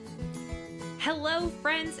Hello,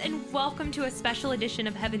 friends, and welcome to a special edition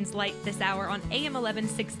of Heaven's Light this hour on AM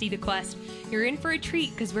 1160 The Quest. You're in for a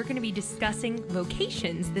treat because we're going to be discussing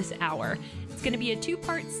vocations this hour. It's going to be a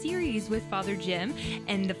two-part series with Father Jim,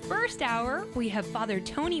 and the first hour we have Father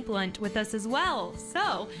Tony Blunt with us as well.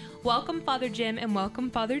 So, welcome Father Jim and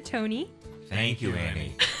welcome Father Tony. Thank you,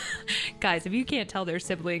 Annie. Guys, if you can't tell they're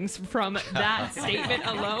siblings from that statement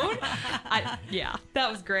alone,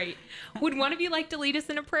 that was great. Would one of you like to lead us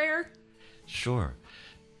in a prayer? Sure.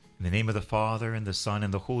 In the name of the Father, and the Son,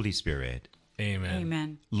 and the Holy Spirit. Amen.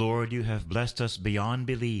 Amen. Lord, you have blessed us beyond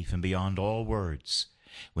belief and beyond all words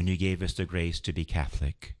when you gave us the grace to be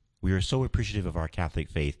Catholic. We are so appreciative of our Catholic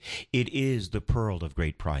faith. It is the pearl of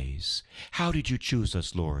great price. How did you choose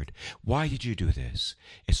us, Lord? Why did you do this?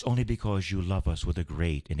 It's only because you love us with a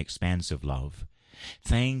great and expansive love.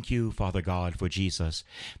 Thank you, Father God, for Jesus.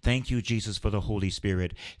 Thank you, Jesus, for the Holy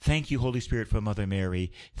Spirit. Thank you, Holy Spirit, for Mother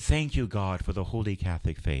Mary. Thank you, God, for the Holy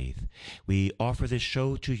Catholic faith. We offer this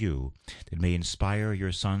show to you that may inspire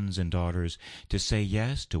your sons and daughters to say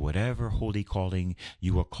yes to whatever holy calling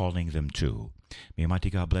you are calling them to. May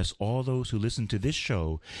Almighty God bless all those who listen to this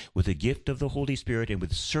show with the gift of the Holy Spirit and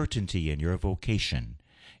with certainty in your vocation.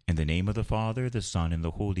 In the name of the Father, the Son, and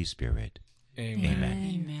the Holy Spirit. Amen.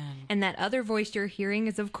 Amen. Amen. And that other voice you're hearing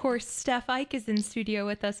is, of course, Steph Ike is in studio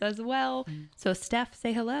with us as well. So, Steph,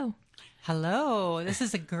 say hello. Hello. This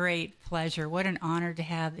is a great pleasure. What an honor to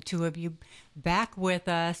have the two of you back with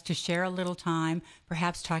us to share a little time,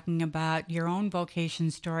 perhaps talking about your own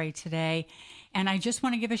vocation story today. And I just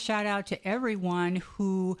want to give a shout out to everyone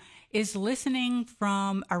who is listening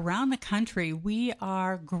from around the country. We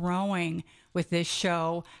are growing with this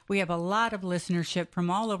show. We have a lot of listenership from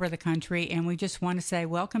all over the country, and we just want to say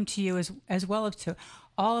welcome to you as well as to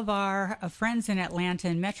all of our friends in Atlanta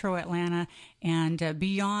and Metro Atlanta and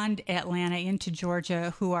beyond Atlanta into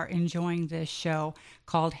Georgia who are enjoying this show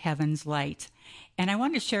called Heaven's Light. And I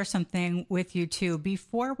wanted to share something with you, too.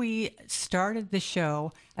 Before we started the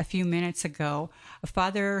show a few minutes ago,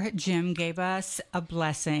 Father Jim gave us a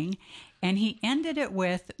blessing, and he ended it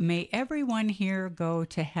with, "May everyone here go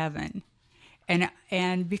to heaven."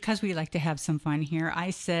 And because we like to have some fun here,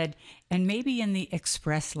 I said, "And maybe in the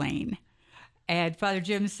express lane." And Father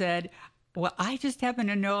Jim said, "Well, I just happen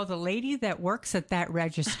to know the lady that works at that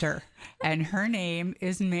register, and her name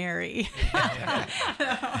is Mary."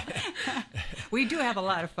 We do have a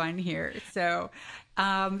lot of fun here. So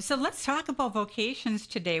let's talk about vocations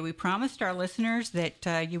today. We promised our listeners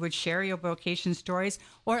that you would share your vocation stories,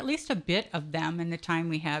 or at least a bit of them in the time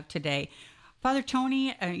we have today. Father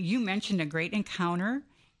Tony, you mentioned a great encounter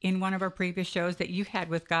in one of our previous shows that you had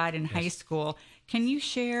with God in high school. Can you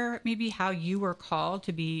share maybe how you were called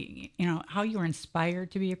to be, how you were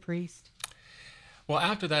inspired to be a priest? Well,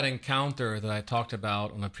 after that encounter that I talked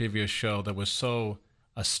about on a previous show that was so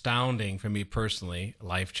astounding for me personally,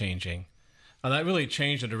 life-changing, that really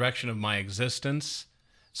changed the direction of my existence.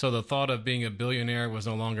 So the thought of being a billionaire was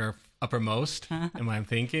no longer uppermost in my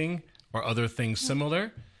thinking or other things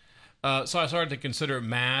similar. So I started to consider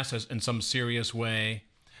Mass as in some serious way.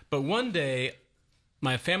 But one day,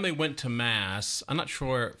 my family went to Mass. I'm not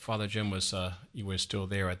sure, Father Jim, you were still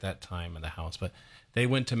there at that time in the house, but they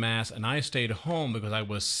went to Mass, and I stayed home because I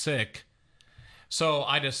was sick. So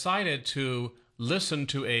I decided to listen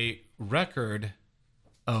to a record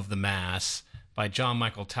of the Mass by John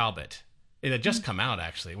Michael Talbot. It had just come out,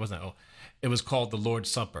 actually. It was called The Lord's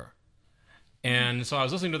Supper. And so I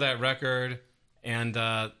was listening to that record, and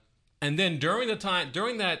then during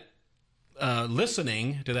that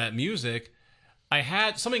listening to that music,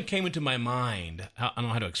 something came into my mind. I don't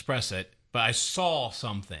know how to express it, but I saw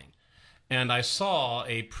something. And I saw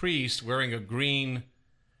a priest wearing a green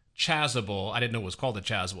chasuble. I didn't know it was called a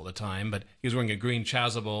chasuble at the time, but he was wearing a green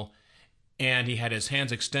chasuble, and he had his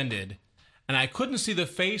hands extended. And I couldn't see the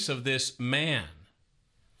face of this man,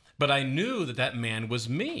 but I knew that man was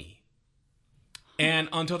me. And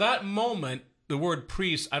until that moment, the word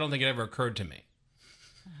priest, I don't think it ever occurred to me.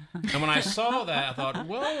 And when I saw that, I thought,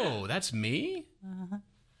 whoa, that's me?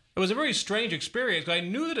 It was a very strange experience, because I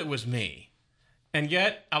knew that it was me. And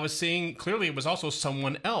yet, I was seeing clearly it was also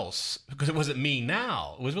someone else, because it wasn't me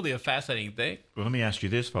now. It was really a fascinating thing. Well, let me ask you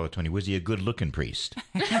this, Father Tony. Was he a good-looking priest?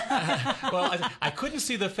 Well, I couldn't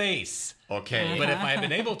see the face. Okay. But if I had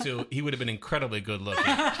been able to, he would have been incredibly good-looking.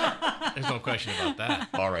 There's no question about that.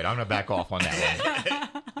 All right, I'm going to back off on that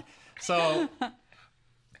one.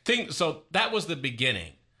 So that was the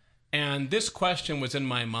beginning. And this question was in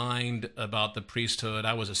my mind about the priesthood.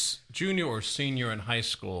 I was a junior or senior in high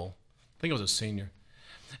school. I think I was a senior.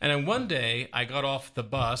 And then one day, I got off the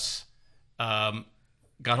bus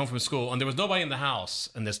got home from school, and there was nobody in the house,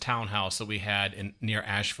 in this townhouse that we had near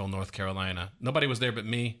Asheville, North Carolina. Nobody was there but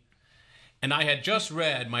me. And I had just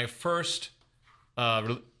read my first,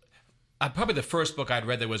 probably the first book I'd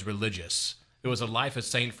read that was religious. It was A Life of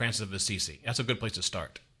St. Francis of Assisi. That's a good place to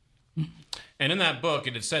start. And in that book,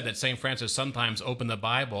 it had said that St. Francis sometimes opened the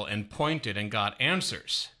Bible and pointed and got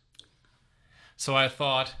answers. So I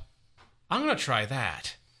thought, I'm going to try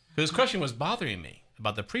that. This question was bothering me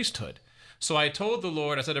about the priesthood. So I told the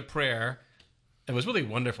Lord, I said a prayer. It was really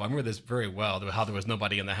wonderful. I remember this very well, how there was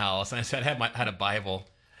nobody in the house. And I said, I had a Bible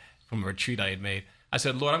from a retreat I had made. I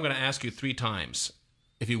said, Lord, I'm going to ask you 3 times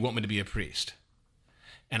if you want me to be a priest.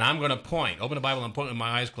 And I'm going to open the Bible and point with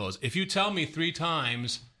my eyes closed. If you tell me 3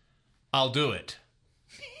 times, I'll do it.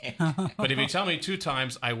 But if you tell me 2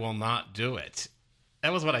 times, I will not do it.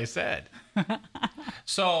 That was what I said.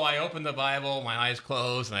 So I opened the Bible, my eyes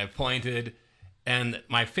closed, and I pointed, and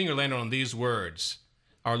my finger landed on these words.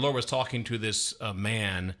 Our Lord was talking to this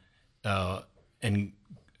man in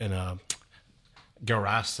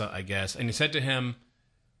Gerasa, I guess, and he said to him,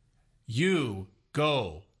 you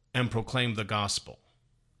go and proclaim the gospel.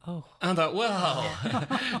 Oh. And I thought, well,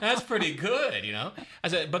 that's pretty good, you know. I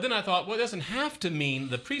said, but then I thought, well, it doesn't have to mean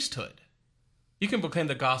the priesthood. You can proclaim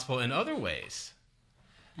the gospel in other ways.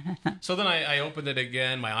 So then I opened it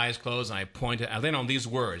again, my eyes closed, and I pointed. I landed on these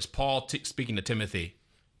words, Paul speaking to Timothy,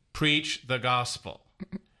 preach the gospel.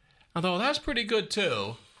 I thought, well, that's pretty good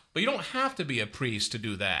too, but you don't have to be a priest to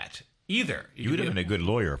do that either. You would have been a good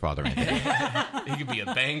lawyer, Father Anthony. You could be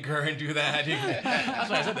a banker and do that. That's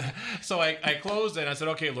what I said. So I closed it and I said,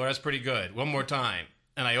 okay, Lord, that's pretty good. One more time.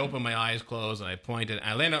 And I opened my eyes closed and I pointed.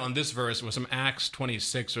 I landed on this verse. It was from Acts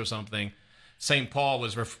 26 or something. St. Paul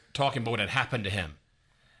was talking about what had happened to him.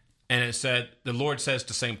 And it said, the Lord says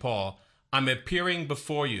to St. Paul, I'm appearing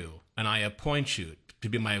before you and I appoint you to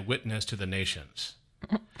be my witness to the nations.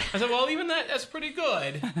 I said, well, even that's pretty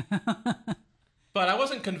good. But I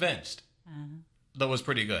wasn't convinced. That was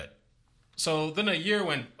pretty good. So then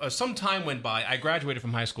some time went by. I graduated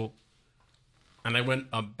from high school, and I went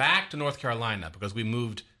back to North Carolina because we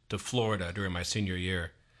moved to Florida during my senior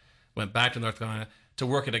year. Went back to North Carolina to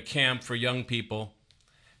work at a camp for young people.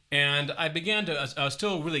 And I was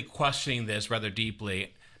still really questioning this rather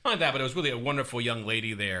deeply. Not only that, but there was really a wonderful young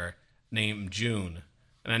lady there named June.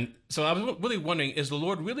 And so I was really wondering, is the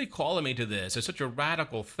Lord really calling me to this? It's such a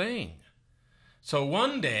radical thing. So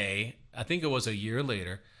one day, I think it was a year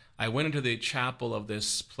later, I went into the chapel of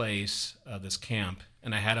this place, this camp,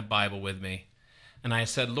 and I had a Bible with me. And I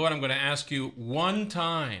said, Lord, I'm going to ask you one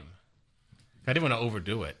time. I didn't want to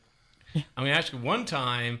overdo it. I'm going to ask you one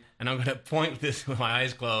time, and I'm going to point this with my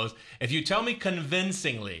eyes closed. If you tell me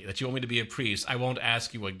convincingly that you want me to be a priest, I won't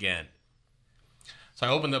ask you again. So I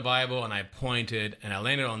opened the Bible, and I pointed, and I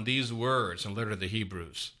landed on these words in the letter to the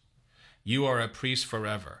Hebrews. You are a priest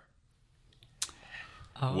forever.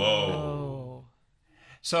 Oh. Whoa.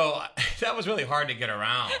 So that was really hard to get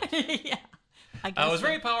around. Yeah. I guess It was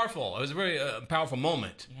very powerful. It was a very powerful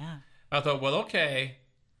moment. Yeah. I thought, well, okay,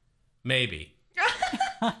 maybe.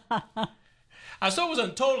 I still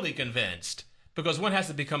wasn't totally convinced because one has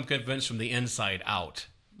to become convinced from the inside out,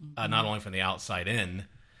 not only from the outside in.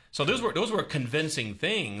 So those were convincing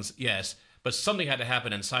things, yes, but something had to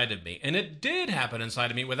happen inside of me. And it did happen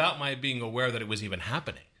inside of me without my being aware that it was even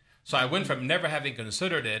happening. So I went from never having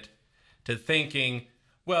considered it to thinking,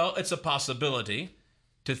 well, it's a possibility,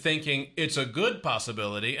 to thinking it's a good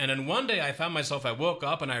possibility. And then one day I woke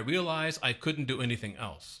up and I realized I couldn't do anything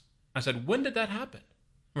else. I said, when did that happen?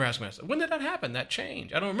 We're asking myself, when did that happen, that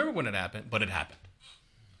change? I don't remember when it happened, but it happened.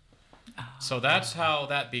 So that's how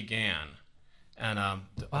that began. And a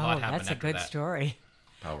lot happened that's a after good that. story.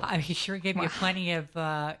 He sure gave you plenty of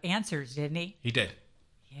answers, didn't he? He did.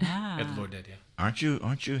 Yeah. Yeah, the Lord did, yeah. Aren't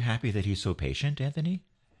you happy that he's so patient, Anthony?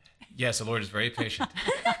 Yes, the Lord is very patient.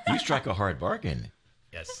 You strike a hard bargain.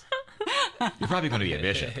 Yes. You're probably going to be a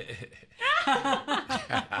bishop.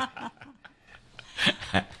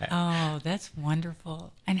 Oh, that's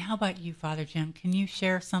wonderful. And how about you, Father Jim? Can you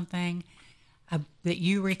share something that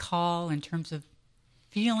you recall in terms of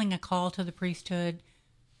feeling a call to the priesthood?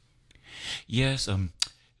 Yes,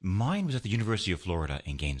 mine was at the University of Florida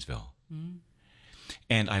in Gainesville. Mm.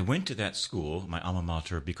 And I went to that school, my alma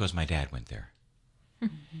mater, because my dad went there.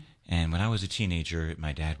 Mm-hmm. And when I was a teenager,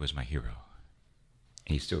 my dad was my hero.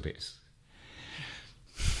 And he still is.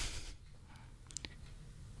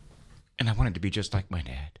 And I wanted to be just like my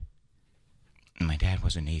dad. And my dad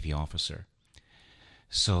was a Navy officer.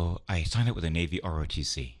 So I signed up with the Navy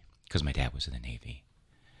ROTC because my dad was in the Navy.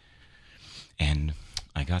 And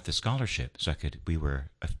I got the scholarship. So we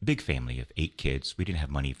were a big family of 8 kids. We didn't have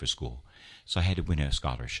money for school. So I had to win a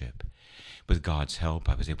scholarship. With God's help,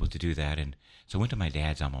 I was able to do that. And so I went to my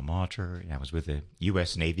dad's alma mater, and I was with the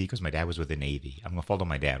U.S. Navy because my dad was with the Navy. I'm going to follow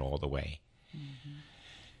my dad all the way. Mm-hmm.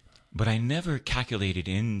 But I never calculated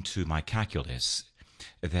into my calculus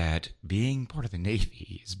that being part of the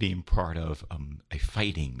Navy is being part of a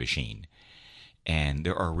fighting machine. And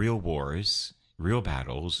there are real wars, real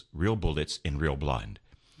battles, real bullets, and real blood.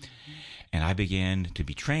 Mm-hmm. And I began to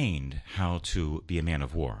be trained how to be a man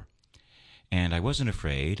of war. And I wasn't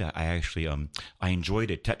afraid. I actually, I enjoyed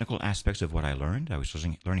the technical aspects of what I learned. I was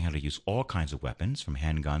learning how to use all kinds of weapons, from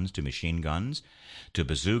handguns to machine guns, to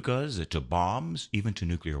bazookas, to bombs, even to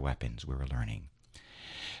nuclear weapons we were learning.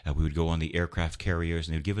 We would go on the aircraft carriers,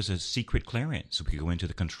 and they would give us a secret clearance. We could go into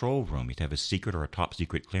the control room. You'd have a secret or a top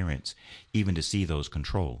secret clearance, even to see those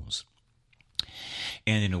controls.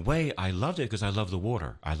 And in a way, I loved it because I love the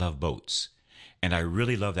water. I love boats. And I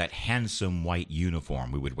really love that handsome white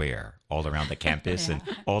uniform we would wear all around the campus. Yeah.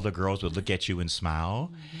 And all the girls would look at you and smile.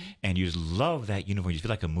 Mm-hmm. And you just love that uniform. You feel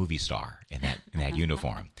like a movie star in that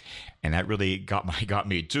uniform. And that really got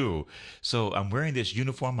me too. So I'm wearing this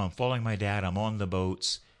uniform. I'm following my dad. I'm on the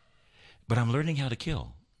boats. But I'm learning how to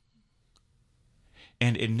kill.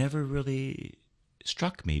 And it never really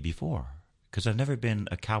struck me before, because I've never been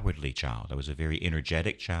a cowardly child. I was a very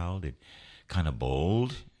energetic child, and kind of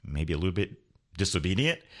bold, maybe a little bit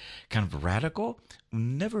disobedient, kind of radical,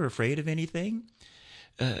 never afraid of anything.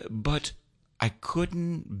 But I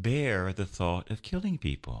couldn't bear the thought of killing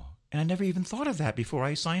people. And I never even thought of that before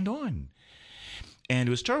I signed on. And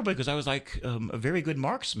it was terrible because I was like a very good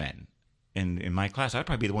marksman. And in my class, I'd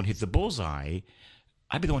probably be the one who hit the bullseye.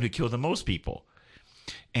 I'd be the one who killed the most people.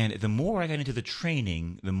 And the more I got into the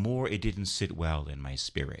training, the more it didn't sit well in my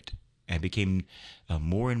spirit. I became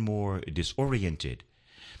more and more disoriented.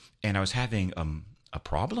 And I was having a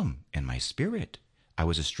problem in my spirit. I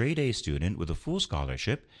was a straight A student with a full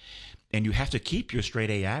scholarship, and you have to keep your straight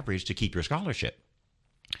A average to keep your scholarship.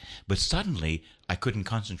 But suddenly, I couldn't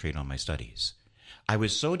concentrate on my studies. I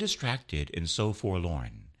was so distracted and so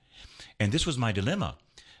forlorn. And this was my dilemma.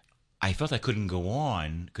 I felt I couldn't go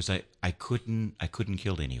on because I couldn't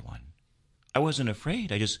kill anyone. I wasn't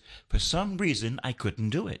afraid. For some reason, I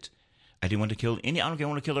couldn't do it. I didn't want to kill I don't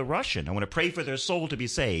want to kill a Russian. I want to pray for their soul to be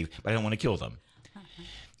saved, but I don't want to kill them.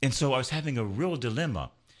 And so I was having a real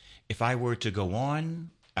dilemma. If I were to go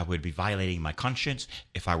on, I would be violating my conscience.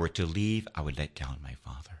 If I were to leave, I would let down my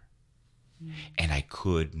father. And I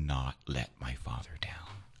could not let my father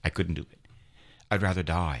down. I couldn't do it. I'd rather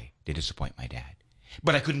die than disappoint my dad.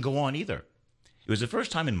 But I couldn't go on either. It was the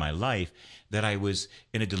first time in my life that I was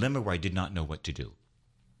in a dilemma where I did not know what to do.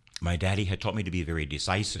 My daddy had taught me to be very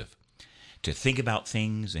decisive, to think about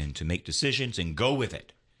things and to make decisions and go with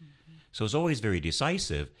it. Mm-hmm. So I was always very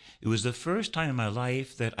decisive. It was the first time in my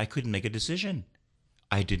life that I couldn't make a decision.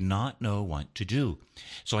 I did not know what to do.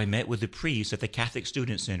 So I met with the priest at the Catholic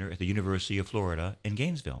Student Center at the University of Florida in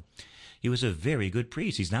Gainesville. He was a very good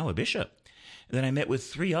priest. He's now a bishop. And then I met with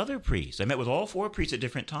 3 other priests. I met with all 4 priests at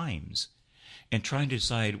different times and trying to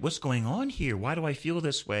decide what's going on here. Why do I feel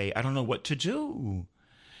this way? I don't know what to do.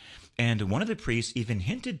 And one of the priests even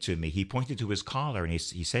hinted to me. He pointed to his collar and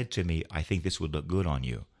he said to me, I think this would look good on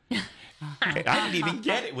you. I didn't even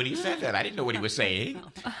get it when he said that. I didn't know what he was saying.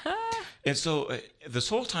 And so this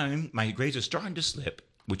whole time, my grades are starting to slip,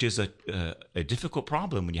 which is a difficult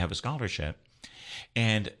problem when you have a scholarship.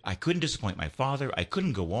 And I couldn't disappoint my father. I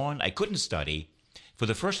couldn't go on. I couldn't study. For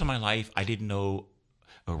the first time in my life, I didn't know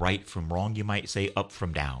right from wrong, you might say, up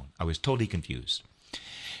from down. I was totally confused.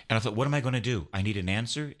 And I thought, what am I going to do? I need an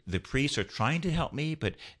answer. The priests are trying to help me,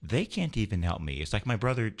 but they can't even help me. It's like my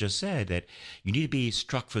brother just said, that you need to be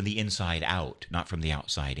struck from the inside out, not from the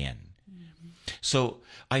outside in. Mm-hmm. So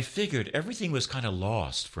I figured everything was kind of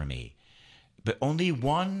lost for me. But only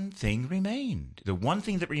one thing remained. The one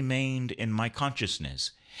thing that remained in my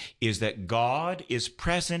consciousness is that God is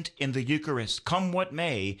present in the Eucharist. Come what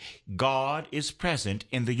may, God is present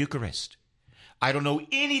in the Eucharist. I don't know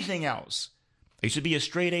anything else. I used to be a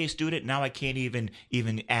straight A student. Now I can't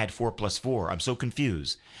even add 4 plus 4. I'm so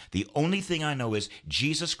confused. The only thing I know is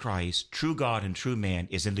Jesus Christ, true God and true man,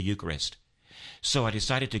 is in the Eucharist. So I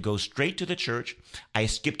decided to go straight to the church. I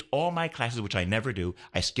skipped all my classes, which I never do.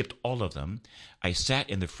 I skipped all of them. I sat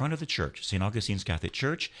in the front of the church, St. Augustine's Catholic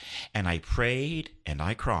Church, and I prayed and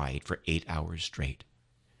I cried for 8 hours straight.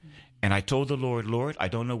 And I told the Lord, Lord, I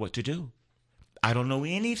don't know what to do. I don't know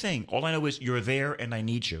anything. All I know is you're there and I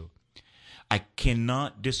need you. I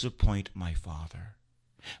cannot disappoint my father,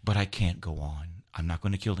 but I can't go on. I'm not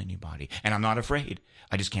going to kill anybody, and I'm not afraid.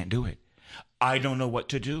 I just can't do it. I don't know what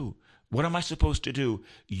to do. What am I supposed to do?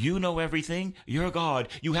 You know everything. You're God.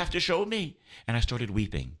 You have to show me. And I started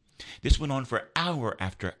weeping. This went on for hour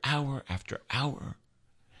after hour after hour.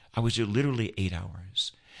 I was there literally 8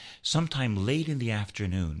 hours. Sometime late in the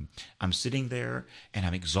afternoon, I'm sitting there and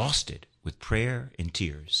I'm exhausted with prayer and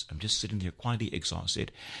tears. I'm just sitting there quietly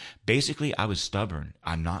exhausted. Basically, I was stubborn.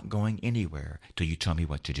 I'm not going anywhere till you tell me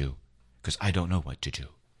what to do, because I don't know what to do.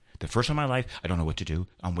 The first time in my life, I don't know what to do.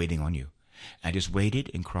 I'm waiting on you. I just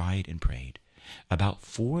waited and cried and prayed. About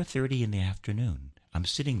 4:30 in the afternoon, I'm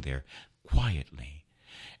sitting there quietly,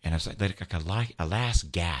 and I was like a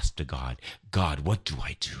last gasp to God. God, what do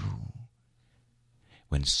I do?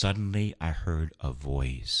 When suddenly I heard a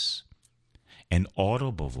voice, an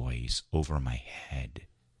audible voice over my head.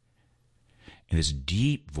 And this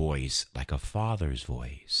deep voice, like a father's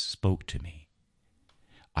voice, spoke to me.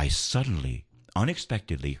 I suddenly,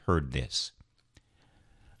 unexpectedly heard this.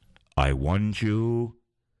 I want you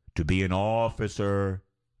to be an officer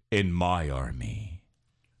in my army.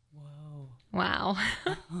 Whoa. Wow.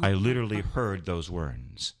 I literally heard those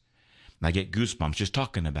words. And I get goosebumps just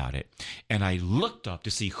talking about it. And I looked up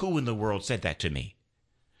to see who in the world said that to me.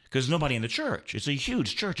 Because nobody in the church. It's a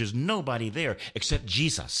huge church. There's nobody there except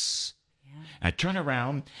Jesus. Yeah. I turn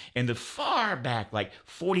around, and the far back, like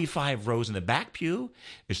 45 rows in the back pew,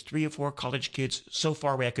 there's 3 or 4 college kids so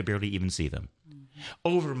far away I could barely even see them. Mm-hmm.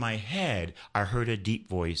 Over my head, I heard a deep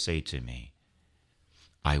voice say to me,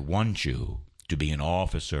 I want you to be an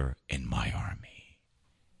officer in my army.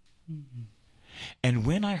 Mm-hmm. And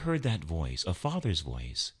when I heard that voice, a father's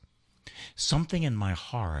voice, something in my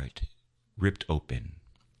heart ripped open.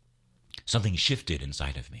 Something shifted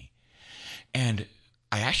inside of me. And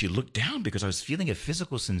I actually looked down because I was feeling a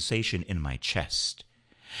physical sensation in my chest.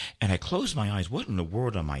 And I closed my eyes. What in the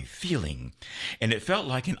world am I feeling? And it felt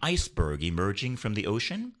like an iceberg emerging from the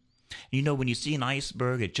ocean. You know, when you see an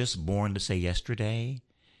iceberg, it's just born to say yesterday.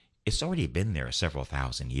 It's already been there several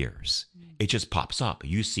thousand years. It just pops up.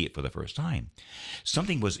 You see it for the first time.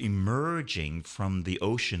 Something was emerging from the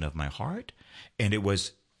ocean of my heart, and it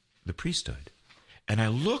was the priesthood. And I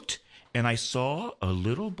looked, and I saw a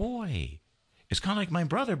little boy. It's kind of like my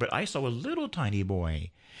brother, but I saw a little tiny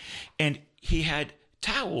boy. And he had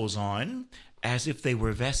towels on as if they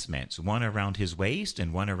were vestments, one around his waist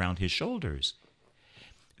and one around his shoulders.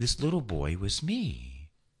 This little boy was me.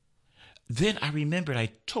 Then I remembered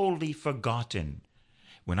I'd totally forgotten.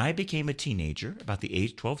 When I became a teenager, about the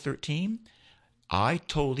age 12, 13, I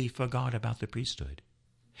totally forgot about the priesthood.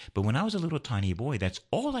 But when I was a little tiny boy, that's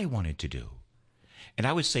all I wanted to do. And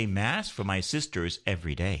I would say Mass for my sisters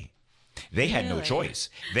every day. They had no choice.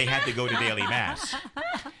 They had to go to daily Mass.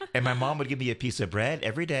 And my mom would give me a piece of bread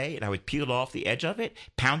every day, and I would peel off the edge of it,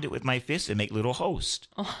 pound it with my fist, and make little host.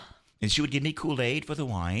 Oh. And she would give me Kool-Aid for the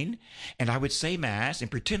wine, and I would say Mass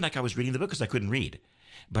and pretend like I was reading the book because I couldn't read.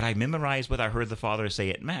 But I memorized what I heard the Father say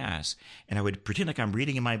at Mass, and I would pretend like I'm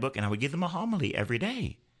reading in my book, and I would give them a homily every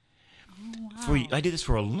day. Oh, wow. I did this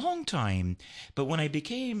for a long time, but when I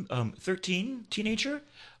became 13, teenager,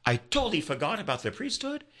 I totally forgot about the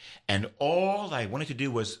priesthood, and all I wanted to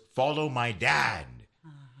do was follow my dad.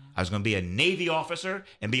 Uh-huh. I was going to be a Navy officer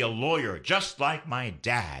and be a lawyer just like my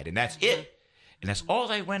dad, and that's it. And that's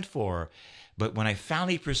all I went for. But when I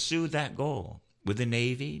finally pursued that goal with the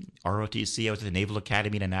Navy, ROTC, I was at the Naval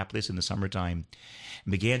Academy in Annapolis in the summertime,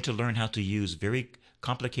 and began to learn how to use very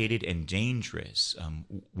complicated and dangerous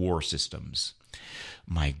war systems.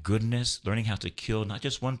 My goodness, learning how to kill not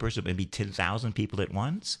just one person, but maybe 10,000 people at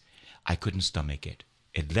once, I couldn't stomach it.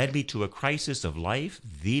 It led me to a crisis of life,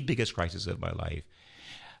 the biggest crisis of my life.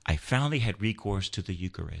 I finally had recourse to the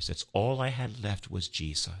Eucharist. That's all I had left was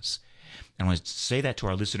Jesus. And I want to say that to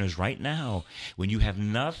our listeners right now. When you have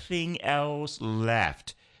nothing else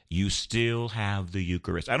left, you still have the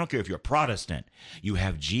Eucharist. I don't care if you're a Protestant. You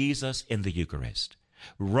have Jesus in the Eucharist.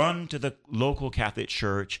 Run to the local Catholic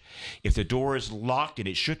church. If the door is locked, and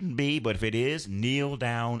it shouldn't be, but if it is, kneel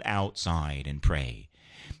down outside and pray.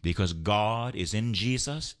 Because God is in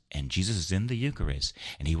Jesus, and Jesus is in the Eucharist,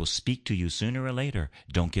 and he will speak to you sooner or later.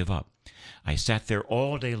 Don't give up. I sat there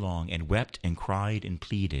all day long and wept and cried and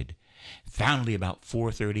pleaded. Finally, about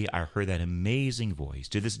 4:30, I heard that amazing voice.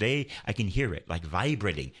 To this day, I can hear it, like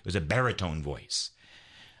vibrating. It was a baritone voice.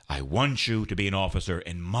 I want you to be an officer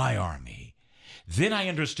in my army. Then I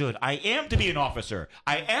understood I am to be an officer.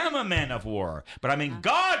 I am a man of war, but I'm in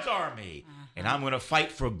God's army, and I'm going to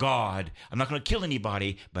fight for God. I'm not going to kill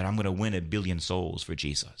anybody, but I'm going to win 1 billion souls for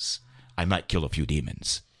Jesus. I might kill a few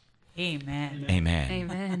demons. Amen. Amen.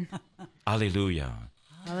 Amen. Hallelujah.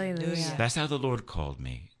 Hallelujah. That's how the Lord called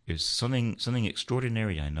me. is something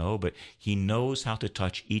extraordinary, I know, but he knows how to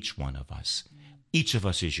touch each one of us. Each of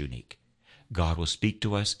us is unique. God will speak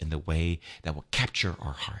to us in the way that will capture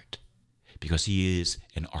our heart, because he is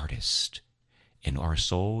an artist. And our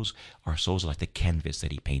souls are like the canvas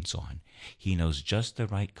that he paints on. He knows just the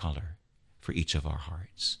right color for each of our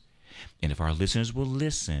hearts. And if our listeners will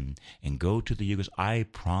listen and go to the Eucharist, I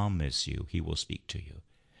promise you he will speak to you.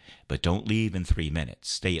 But don't leave in 3 minutes.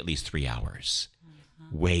 Stay at least 3 hours.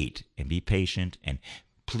 Wait and be patient and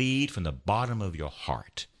plead from the bottom of your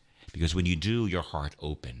heart. Because when you do, your heart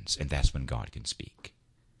opens, and that's when God can speak.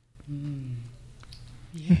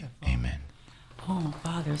 Beautiful. Amen. Oh,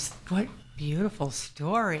 fathers, what beautiful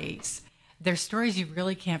stories. They're stories you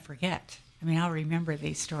really can't forget. I mean, I'll remember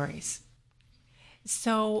these stories.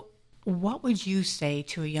 So what would you say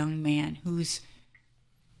to a young man who's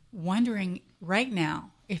wondering right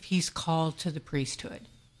now if he's called to the priesthood?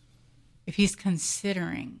 If he's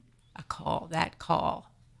considering that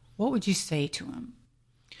call, what would you say to him?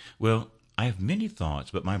 Well, I have many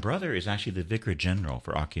thoughts, but my brother is actually the Vicar General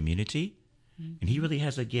for our community, and he really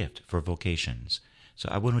has a gift for vocations. So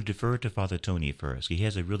I want to defer to Father Tony first. He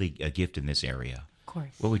has a gift in this area. Of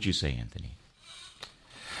course. What would you say, Anthony?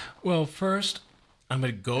 Well, first, I'm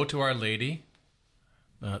going to go to Our Lady.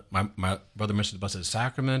 My brother mentioned the Blessed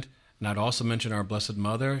Sacrament, and I'd also mention our Blessed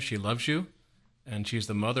Mother. She loves you, and she's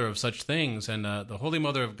the mother of such things, and the Holy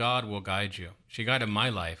Mother of God will guide you. She guided my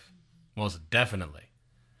life, most definitely,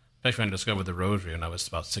 especially when I discovered the Rosary when I was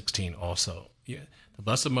about 16 also. Yeah, the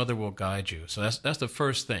Blessed Mother will guide you. So that's the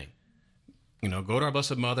first thing. Go to our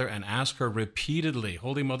Blessed Mother and ask her repeatedly,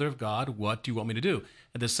 Holy Mother of God, what do you want me to do?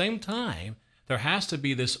 At the same time, there has to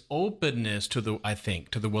be this openness to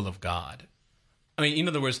the will of God. I mean, in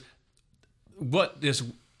other words,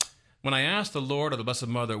 when I ask the Lord or the Blessed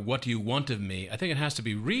Mother, what do you want of me? I think it has to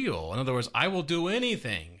be real. In other words, I will do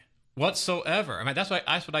anything whatsoever. I mean, that's what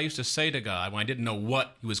I used to say to God when I didn't know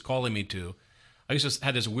what he was calling me to. I used to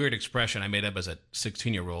have this weird expression I made up as a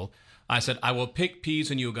 16-year-old. I said, I will pick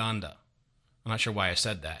peas in Uganda. I'm not sure why I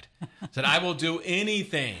said that. I said, I will do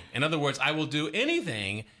anything. In other words, I will do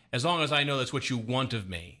anything as long as I know that's what you want of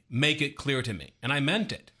me. Make it clear to me. And I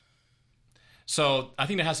meant it. So I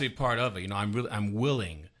think that has to be part of it. I'm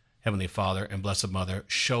willing, Heavenly Father and Blessed Mother,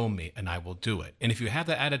 show me, and I will do it. And if you have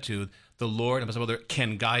that attitude, the Lord and Blessed Mother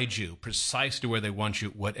can guide you precisely where they want you,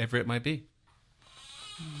 whatever it might be.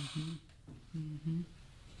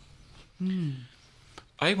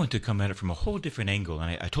 I want to come at it from a whole different angle,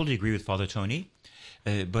 and I totally agree with Father Tony,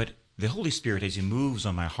 but the Holy Spirit, as he moves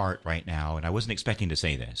on my heart right now, and I wasn't expecting to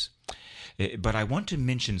say this, but I want to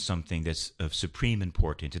mention something that's of supreme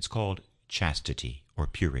importance. It's called chastity or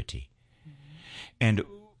purity. And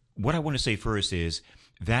what I want to say first is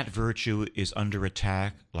that virtue is under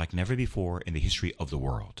attack like never before in the history of the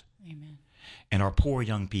world. Amen. And our poor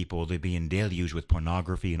young people, they're being deluged with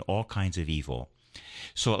pornography and all kinds of evil.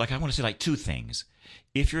 So I want to say two things.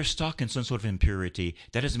 If you're stuck in some sort of impurity,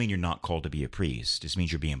 that doesn't mean you're not called to be a priest. It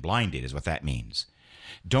means you're being blinded is what that means.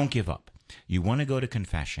 Don't give up. You want to go to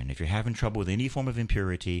confession. If you're having trouble with any form of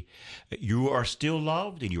impurity, you are still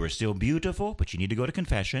loved and you are still beautiful, but you need to go to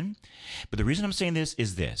confession. But the reason I'm saying this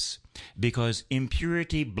is this, because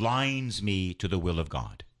impurity blinds me to the will of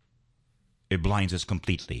God. It blinds us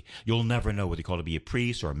completely. You'll never know whether you're called to be a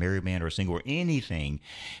priest or a married man or a single or anything,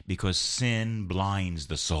 because sin blinds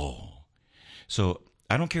the soul. So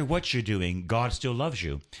I don't care what you're doing, God still loves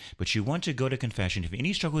you. But you want to go to confession. If you have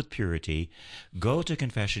any struggle with purity, go to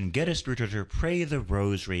confession, get a spiritual tutor, pray the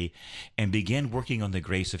rosary, and begin working on the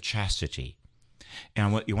grace of chastity.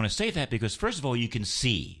 And you want to say that because, first of all, you can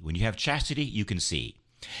see. When you have chastity, you can see.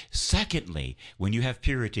 Secondly, when you have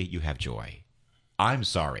purity, you have joy. I'm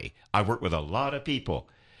sorry. I work with a lot of people,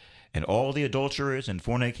 and all the adulterers and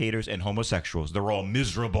fornicators and homosexuals, they're all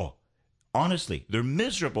miserable. Honestly, they're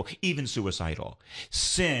miserable, even suicidal.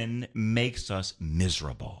 Sin makes us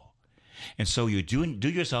miserable. And so you do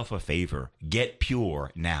yourself a favor. Get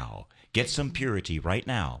pure now. Get some purity right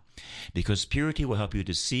now, because purity will help you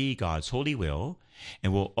to see God's holy will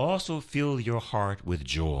and will also fill your heart with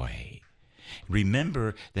joy.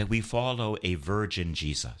 Remember that we follow a virgin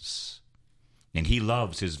Jesus, and he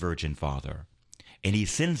loves his virgin Father, and he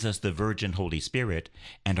sends us the virgin Holy Spirit,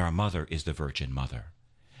 and our mother is the Virgin Mother.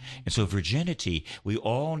 And so virginity, we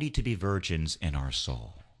all need to be virgins in our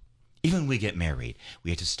soul. Even when we get married,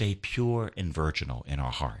 we have to stay pure and virginal in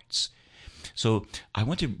our hearts. So I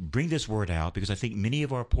want to bring this word out because I think many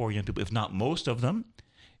of our poor young people, if not most of them,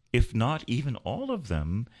 if not even all of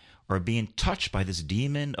them, are being touched by this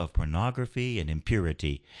demon of pornography and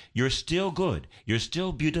impurity. You're still good. You're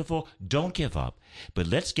still beautiful. Don't give up. But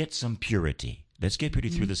let's get some purity. Let's get pretty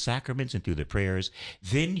through the sacraments and through the prayers.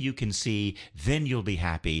 Then you can see, then you'll be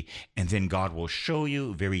happy, and then God will show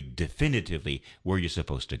you very definitively where you're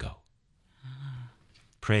supposed to go.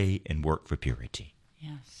 Pray and work for purity.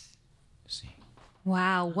 Yes. See.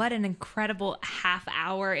 Wow, what an incredible half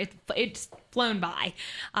hour. It's flown by.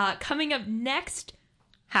 Coming up next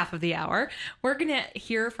half of the hour, we're going to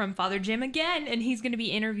hear from Father Jim again, and he's going to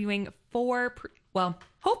be interviewing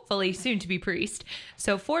hopefully soon to be priest.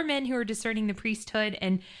 So 4 men who are discerning the priesthood,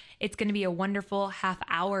 and it's going to be a wonderful half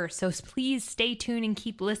hour. So please stay tuned and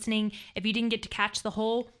keep listening. If you didn't get to catch the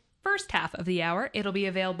whole first half of the hour, it'll be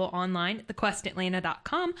available online at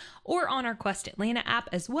thequestatlanta.com or on our Quest Atlanta app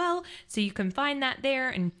as well. So you can find that there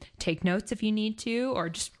and take notes if you need to, or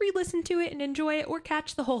just re-listen to it and enjoy it, or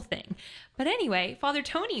catch the whole thing. But anyway, Father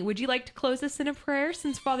Tony, would you like to close us in a prayer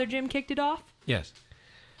since Father Jim kicked it off? Yes.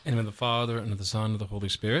 In the name of the Father, and of the Son, and of the Holy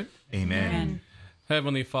Spirit. Amen. Amen.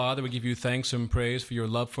 Heavenly Father, we give you thanks and praise for your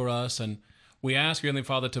love for us, and we ask you, Heavenly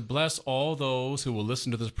Father, to bless all those who will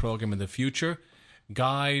listen to this program in the future.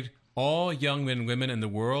 Guide all young men and women in the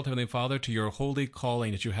world, Heavenly Father, to your holy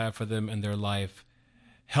calling that you have for them in their life.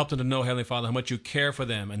 Help them to know, Heavenly Father, how much you care for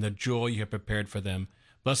them and the joy you have prepared for them.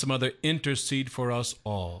 Bless the Mother, intercede for us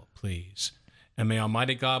all, please. And may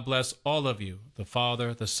Almighty God bless all of you, the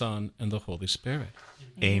Father, the Son, and the Holy Spirit.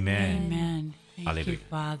 Amen. Amen. Thank Hallelujah. you,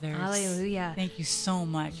 Father. Hallelujah. Thank you so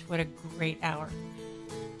much. What a great hour.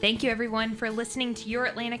 Thank you, everyone, for listening to your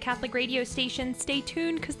Atlanta Catholic radio station. Stay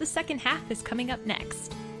tuned because the second half is coming up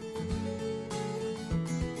next.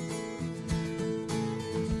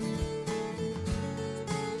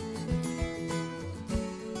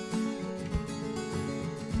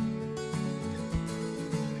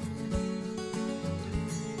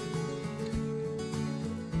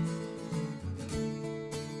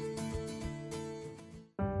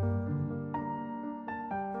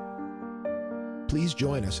 Please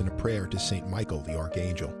join us in a prayer to St. Michael the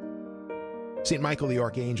Archangel. St. Michael the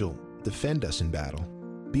Archangel, defend us in battle.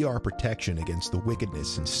 Be our protection against the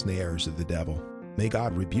wickedness and snares of the devil. May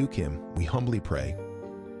God rebuke him, we humbly pray.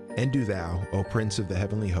 And do thou, O Prince of the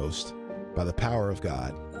heavenly host, by the power of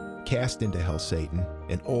God, cast into hell Satan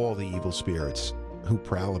and all the evil spirits who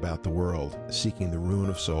prowl about the world, seeking the ruin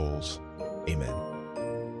of souls. Amen.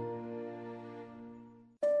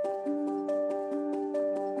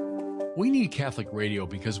 We need Catholic radio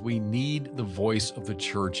because we need the voice of the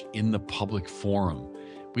church in the public forum.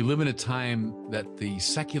 We live in a time that the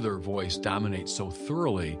secular voice dominates so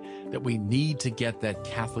thoroughly that we need to get that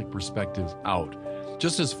Catholic perspective out.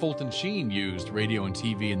 Just as Fulton Sheen used radio and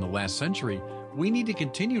TV in the last century, we need to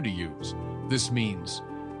continue to use this means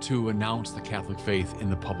to announce the Catholic faith in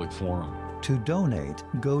the public forum. To donate,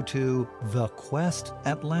 go to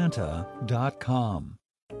thequestatlanta.com.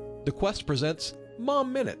 The Quest presents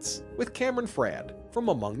Mom Minutes with Cameron Fradd from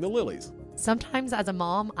Among the Lilies. Sometimes as a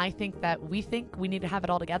mom, I think that we need to have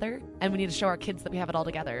it all together and we need to show our kids that we have it all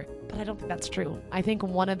together. But I don't think that's true. I think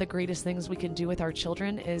one of the greatest things we can do with our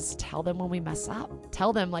children is tell them when we mess up.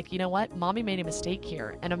 Tell them, like, you know what? Mommy made a mistake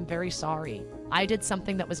here and I'm very sorry. I did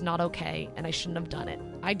something that was not okay and I shouldn't have done it.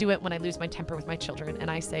 I do it when I lose my temper with my children and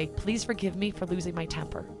I say, please forgive me for losing my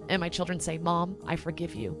temper. And my children say, Mom, I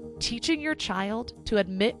forgive you. Teaching your child to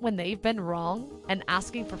admit when they've been wrong and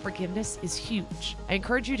asking for forgiveness is huge. I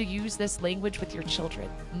encourage you to use this language with your children.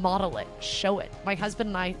 Model it, show it. My husband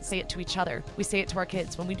and I say it to each other. We say it to our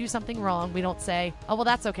kids. When we do something wrong, we don't say, oh, well,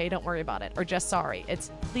 that's okay, don't worry about it, or just sorry.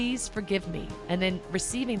 It's please forgive me. And then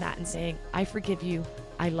receiving that and saying, I forgive you.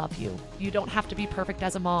 I love you. You don't have to be perfect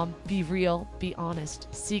as a mom. Be real, be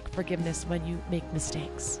honest. Seek forgiveness when you make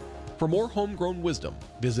mistakes. For more homegrown wisdom,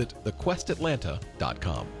 visit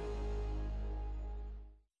thequestatlanta.com.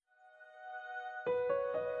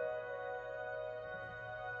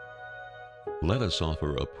 Let us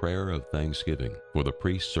offer a prayer of thanksgiving for the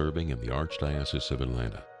priests serving in the Archdiocese of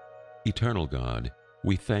Atlanta. Eternal God,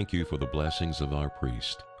 we thank you for the blessings of our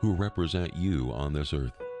priests who represent you on this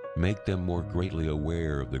earth. Make them more greatly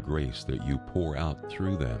aware of the grace that you pour out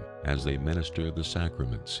through them as they minister the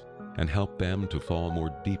sacraments, and help them to fall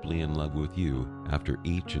more deeply in love with you after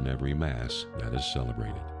each and every Mass that is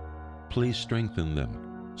celebrated. Please strengthen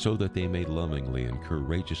them so that they may lovingly and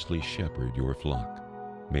courageously shepherd your flock.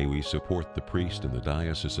 May we support the priest in the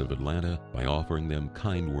Diocese of Atlanta by offering them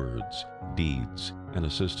kind words, deeds, and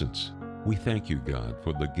assistance. We thank you, God,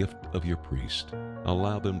 for the gift of your priest.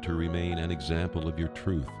 Allow them to remain an example of your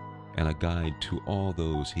truth and a guide to all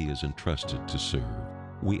those he is entrusted to serve.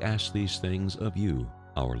 We ask these things of you,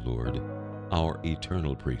 our Lord, our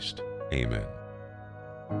eternal priest. Amen.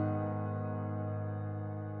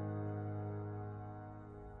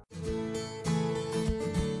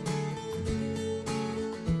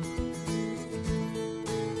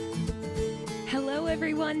 Hello,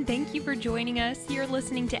 everyone. Thank you for joining us. You're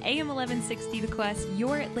listening to AM 1160 The Quest,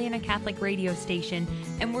 your Atlanta Catholic radio station,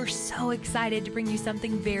 and we're so excited to bring you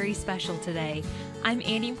something very special today. I'm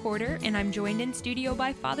Annie Porter, and I'm joined in studio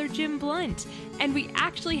by Father Jim Blunt, and we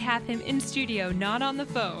actually have him in studio, not on the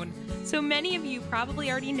phone. So many of you probably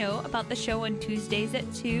already know about the show on Tuesdays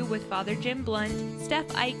at 2 with Father Jim Blunt,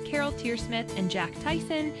 Steph Ike, Carol Tearsmith, and Jack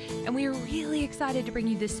Tyson, and we are really excited to bring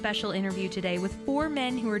you this special interview today with 4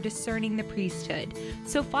 men who are discerning the priesthood.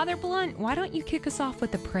 So Father Blunt, why don't you kick us off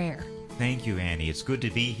with a prayer? Thank you, Annie. It's good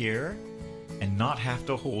to be here and not have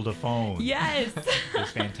to hold a phone. Yes.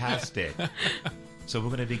 It's fantastic. So we're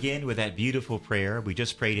going to begin with that beautiful prayer we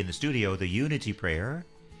just prayed in the studio, the unity prayer,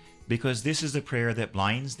 because this is the prayer that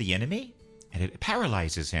blinds the enemy and it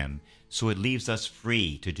paralyzes him, so it leaves us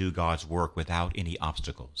free to do God's work without any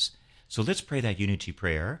obstacles. So let's pray that unity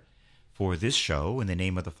prayer for this show in the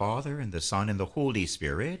name of the Father and the Son and the Holy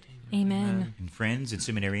Spirit. Amen. And friends and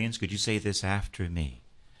seminarians, could you say this after me?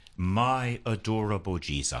 My adorable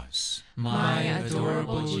Jesus. My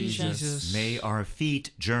adorable Jesus. May our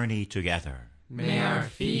feet journey together. May our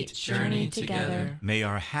feet journey together. May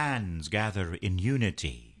our hands gather in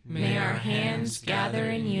unity. May our hands gather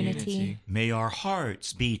in unity. May our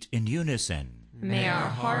hearts beat in unison. May our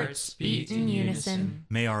hearts beat in unison.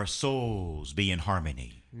 May our souls be in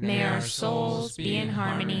harmony. May our souls be in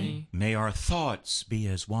harmony. May our thoughts be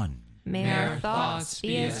as one. May our thoughts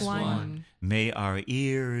be as one. May our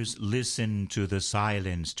ears listen to the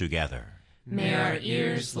silence together. May our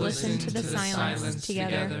ears listen to the silence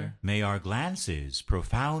together. May our glances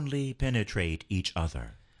profoundly penetrate each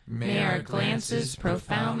other. May our glances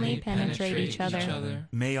profoundly penetrate each other.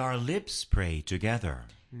 May our lips pray together.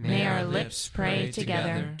 May our lips pray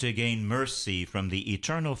together. To gain mercy from the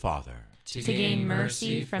eternal Father. To gain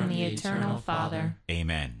mercy from the eternal Father.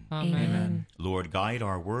 Amen. Amen. Lord, guide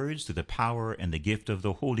our words through the power and the gift of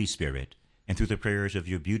the Holy Spirit, and through the prayers of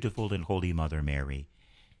your beautiful and holy Mother Mary.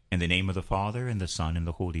 In the name of the Father, and the Son, and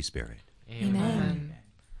the Holy Spirit. Amen.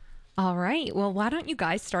 All right. Well, why don't you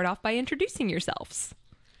guys start off by introducing yourselves?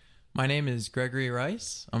 My name is Gregory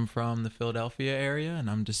Rice. I'm from the Philadelphia area, and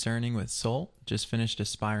I'm discerning with SOLT. Just finished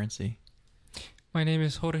aspirancy. My name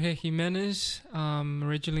is Jorge Jimenez. I'm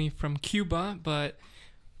originally from Cuba, but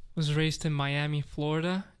was raised in Miami,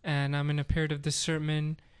 Florida, and I'm in a period of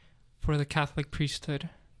discernment for the Catholic priesthood.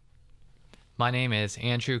 My name is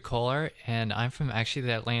Andrew Kohler, and I'm from actually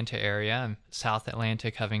the Atlanta area. I'm South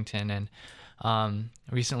Atlanta, Covington, and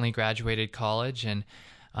recently graduated college and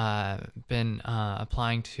been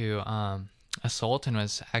applying to Assault and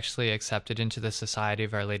was actually accepted into the Society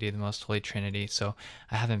of Our Lady of the Most Holy Trinity. So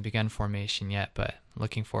I haven't begun formation yet, but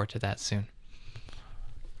looking forward to that soon.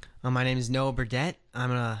 My name is Noah Burdett.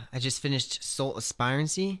 I just finished SOLT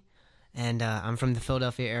aspirancy, and I'm from the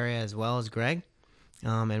Philadelphia area as well as Greg.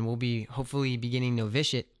 And we'll be hopefully beginning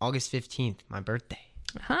novitiate August 15th, my birthday.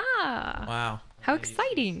 Ah. Wow. How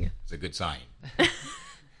exciting. It's a good sign.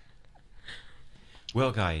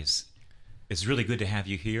 Well, guys, it's really good to have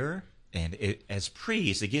you here. And as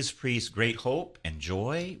priests, it gives priests great hope and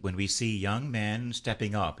joy when we see young men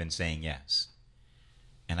stepping up and saying yes.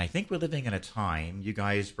 And I think we're living in a time, you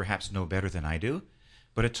guys perhaps know better than I do,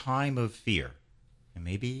 but a time of fear. And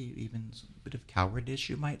maybe even a bit of cowardice,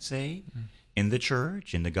 you might say, in the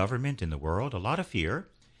church, in the government, in the world, a lot of fear.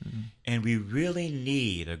 And we really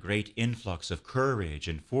need a great influx of courage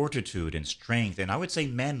and fortitude and strength, and I would say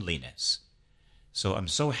manliness. So I'm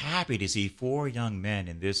so happy to see 4 young men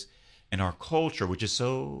in our culture, which is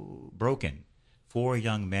so broken. 4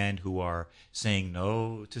 young men who are saying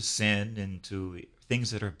no to sin and to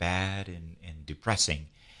things that are bad and depressing,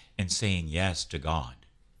 and saying yes to God.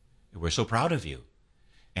 We're so proud of you.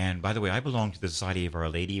 And by the way, I belong to the Society of Our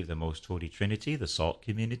Lady of the Most Holy Trinity, the SALT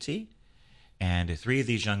community. And 3 of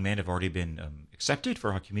these young men have already been accepted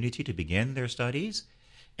for our community to begin their studies.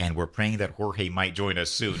 And we're praying that Jorge might join us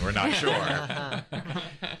soon. We're not sure.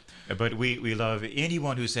 But we love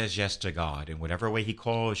anyone who says yes to God. In whatever way he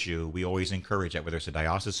calls you, we always encourage that, whether it's a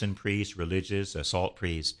diocesan priest, religious, a SALT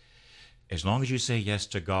priest. As long as you say yes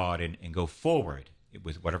to God and go forward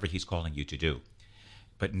with whatever he's calling you to do.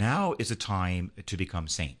 But now is a time to become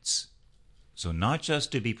saints. So not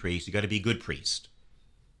just to be priests, you got to be good priest.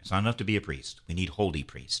 It's not enough to be a priest. We need holy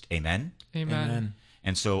priest. Amen? Amen.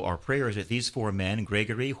 And so our prayer is that these 4 men,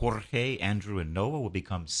 Gregory, Jorge, Andrew, and Noah, will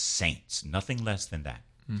become saints. Nothing less than that.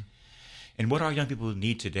 And what our young people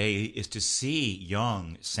need today is to see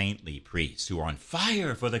young saintly priests who are on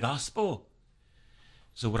fire for the gospel.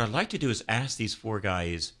 So what I'd like to do is ask these 4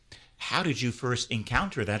 guys, how did you first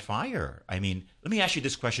encounter that fire? I mean, let me ask you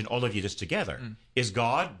this question, all of you just together. Is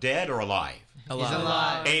God dead or alive? Alive. He's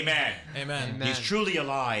alive. Amen. Amen. He's truly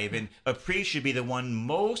alive, and a priest should be the one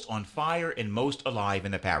most on fire and most alive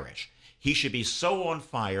in the parish. He should be so on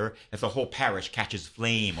fire that the whole parish catches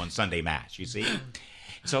flame on Sunday Mass, you see?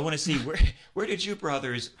 So I want to see, where did you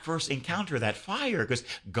brothers first encounter that fire? Because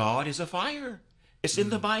God is a fire. It's in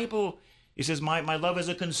the Bible. He says, my love is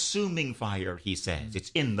a consuming fire, he says.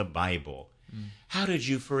 It's in the Bible. How did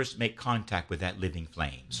you first make contact with that living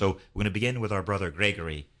flame? So we're going to begin with our brother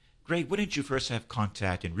Gregory. Greg, when did you first have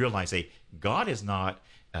contact and realize that God is not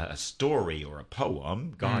a story or a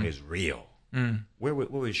poem? God is real. Where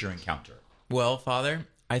was your encounter? Well, Father,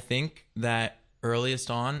 I think that earliest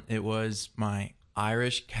on, it was my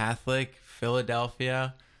Irish Catholic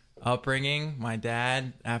Philadelphia upbringing. My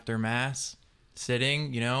dad, after Mass,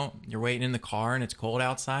 sitting, you're waiting in the car and it's cold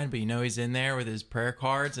outside, but he's in there with his prayer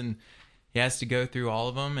cards and he has to go through all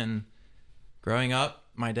of them. And growing up,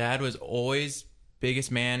 my dad was always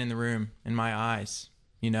biggest man in the room in my eyes,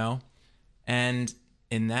 and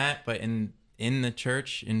in that, but in the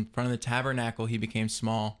church, in front of the tabernacle, he became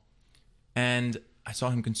small, and I saw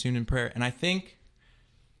him consumed in prayer. And I think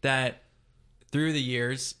that through the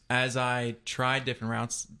years, as I tried different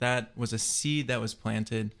routes, that was a seed that was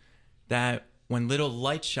planted, that when little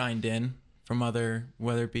light shined in from other,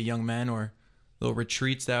 whether it be young men or little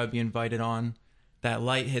retreats that I would be invited on, that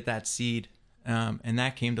light hit that seed, and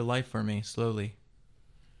that came to life for me slowly.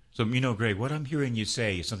 So, Greg, what I'm hearing you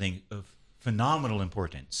say is something of phenomenal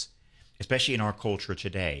importance, especially in our culture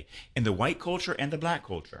today, in the white culture and the black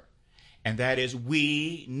culture. And that is,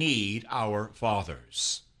 we need our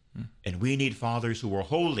fathers. And we need fathers who are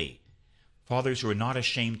holy, fathers who are not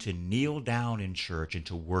ashamed to kneel down in church and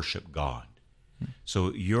to worship God.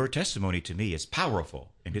 So your testimony to me is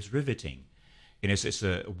powerful and it's riveting. And it's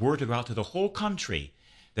a word to go out to the whole country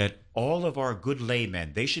that all of our good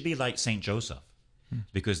laymen, they should be like St. Joseph,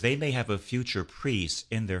 because they may have a future priest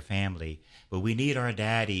in their family, but we need our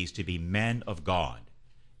daddies to be men of God.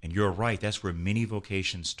 And you're right, that's where many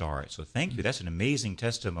vocations start. So thank you. That's an amazing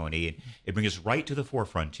testimony. It brings us right to the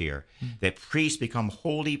forefront here, that priests become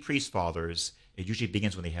holy priest fathers. It usually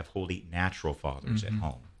begins when they have holy natural fathers at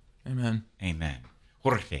home. Amen. Amen.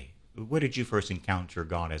 Jorge, where did you first encounter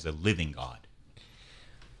God as a living God?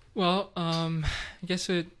 Well, I guess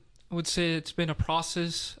I would say it's been a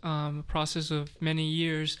process of many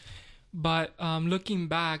years. But looking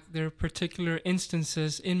back, there are particular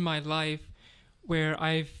instances in my life where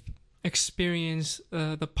I've experienced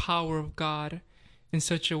the power of God in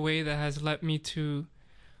such a way that has led me to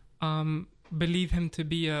believe him to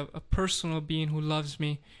be a personal being who loves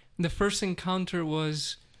me. The first encounter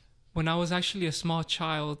was when I was actually a small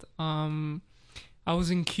child. I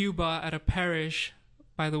was in Cuba at a parish.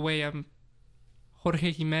 By the way, I'm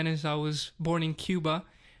Jorge Jimenez. I was born in Cuba,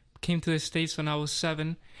 came to the States when I was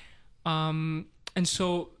 7. And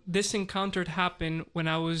so this encounter happened when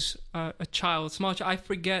I was a child, small child. I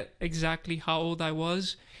forget exactly how old I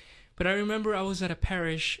was, but I remember I was at a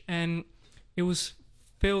parish and it was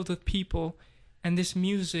filled with people, and this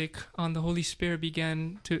music on the Holy Spirit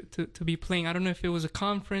began to be playing. I don't know if it was a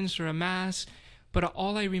conference or a mass, but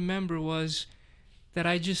all I remember was that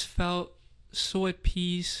I just felt so at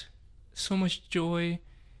peace, so much joy,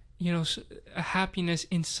 a happiness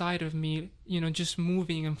inside of me, just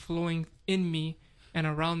moving and flowing in me and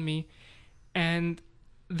around me. And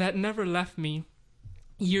that never left me.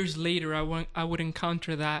 Years later, I would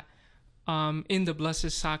encounter that in the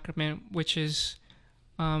Blessed Sacrament, which is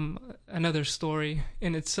another story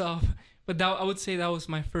in itself. But I would say that was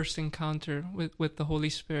my first encounter with the Holy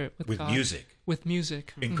Spirit, with God. Music. With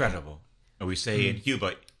music. Incredible. We say in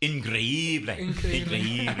Cuba, increíble.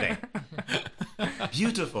 Increíble.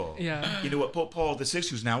 Beautiful. Yeah. You know what, Pope Paul VI,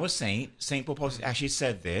 who's now a saint, St. Pope Paul actually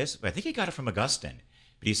said this, but I think he got it from Augustine,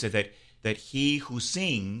 but he said that he who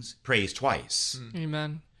sings prays twice.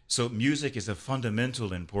 Amen. So music is of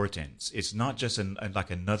fundamental importance. It's not just like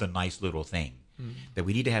another nice little thing, that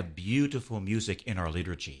we need to have beautiful music in our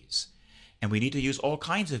liturgies. And we need to use all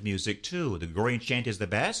kinds of music, too. The Gregorian chant is the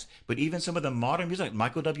best, but even some of the modern music, like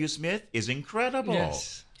Michael W. Smith, is incredible.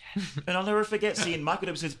 Yes. And I'll never forget seeing Michael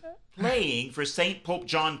W. Smith playing for St. Pope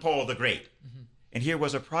John Paul the Great. And here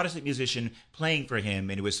was a Protestant musician playing for him,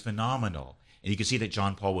 and it was phenomenal. And you can see that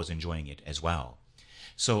John Paul was enjoying it as well.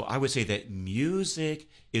 So I would say that music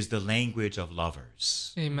is the language of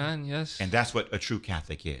lovers. Amen, yes. And that's what a true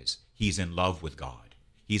Catholic is. He's in love with God.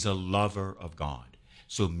 He's a lover of God.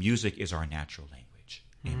 So music is our natural language.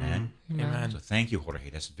 Amen? Amen. So thank you, Jorge.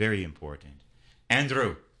 That's very important.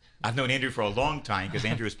 Andrew. I've known Andrew for a long time because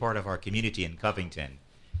Andrew is part of our community in Covington.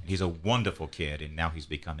 He's a wonderful kid, and now he's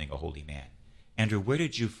becoming a holy man. Andrew, where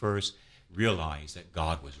did you first realize that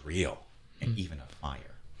God was real and even a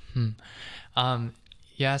fire?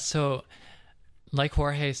 Yeah, so like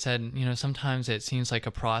Jorge said, sometimes it seems like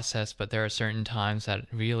a process, but there are certain times that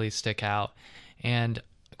really stick out. And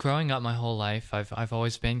growing up my whole life, I've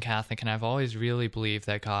always been Catholic, and I've always really believed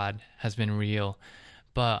that God has been real.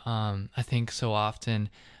 But I think so often,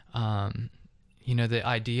 the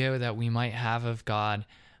idea that we might have of God,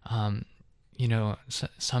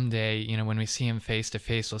 someday, when we see him face to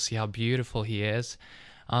face, we'll see how beautiful he is.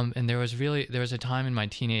 And there was a time in my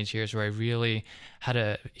teenage years where I really had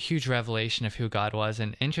a huge revelation of who God was.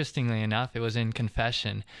 And interestingly enough, it was in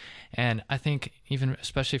confession. And I think even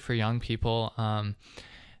especially for young people,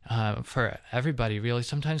 for everybody really,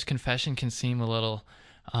 sometimes confession can seem a little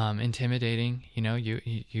intimidating.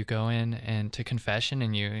 You go in and to confession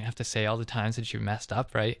and you have to say all the times that you messed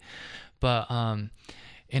up, right? But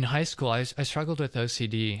in high school, I struggled with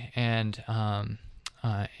OCD and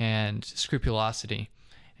scrupulosity.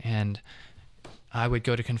 And I would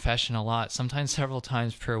go to confession a lot, sometimes several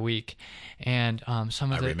times per week. And I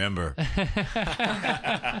remember.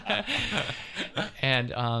 And,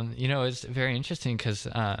 it was very interesting because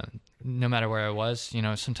no matter where I was,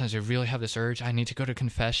 sometimes I really have this urge. I need to go to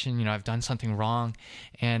confession. I've done something wrong.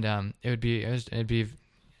 And it would be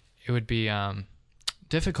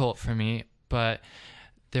difficult for me. But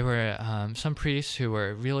there were some priests who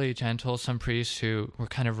were really gentle, some priests who were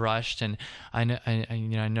kind of rushed, and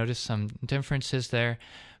I noticed some differences there.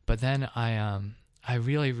 But then I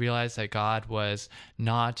really realized that God was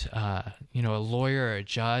not a lawyer or a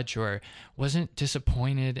judge, or wasn't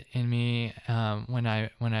disappointed in me when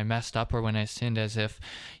I messed up or when I sinned, as if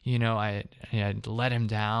I let him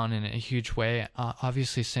down in a huge way.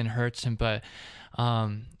 Obviously, sin hurts him, but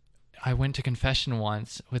I went to confession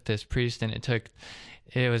once with this priest, and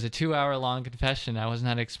it was a 2-hour long confession. I was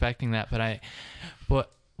not expecting that, but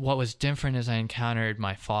what was different is I encountered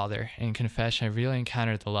my Father in confession. I really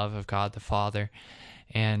encountered the love of God the Father,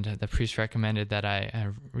 and the priest recommended that I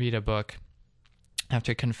read a book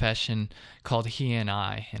after confession called He and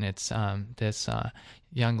I, and it's this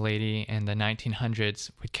young lady in the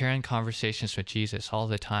 1900s would carry on conversations with Jesus all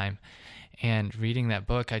the time. And reading that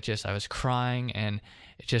book, I was crying, and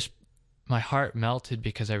my heart melted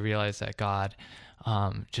because I realized that God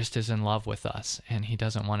just is in love with us, and he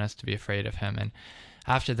doesn't want us to be afraid of him. And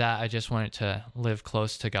after that, I just wanted to live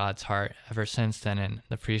close to God's heart ever since then, and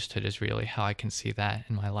the priesthood is really how I can see that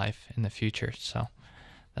in my life in the future. So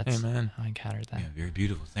that's Amen. how I encountered that. Yeah, very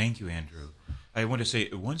beautiful. Thank you, Andrew. I want to say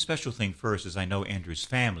one special thing first is I know Andrew's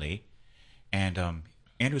family, and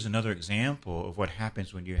Andrew's another example of what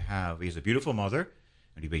happens when he has a beautiful mother,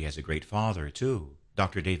 and he has a great father too,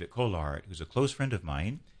 Dr. David Collard, who's a close friend of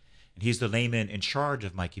mine. And he's the layman in charge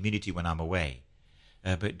of my community when I'm away.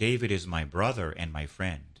 But David is my brother and my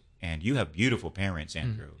friend. And you have beautiful parents,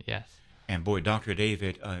 Andrew. Yes. And boy, Dr.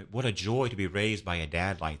 David, what a joy to be raised by a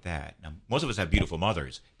dad like that. Now, most of us have beautiful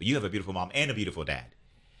mothers, but you have a beautiful mom and a beautiful dad.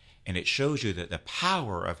 And it shows you that the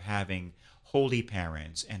power of having holy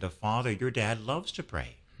parents and a father. Your dad loves to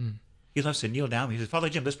pray. He loves to kneel down. He says, Father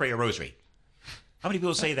Jim, let's pray a rosary. How many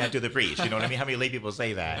people say that to the priest? You know what I mean? How many lay people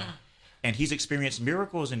say that? And he's experienced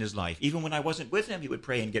miracles in his life. Even when I wasn't with him, he would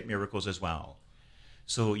pray and get miracles as well.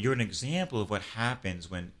 So you're an example of what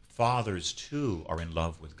happens when fathers, too, are in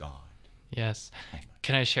love with God. Yes.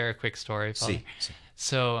 Can I share a quick story, Father? Si.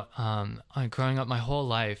 So growing up my whole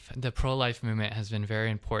life, the pro-life movement has been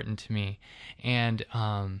very important to me. And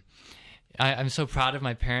I'm so proud of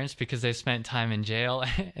my parents because they spent time in jail.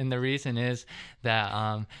 And the reason is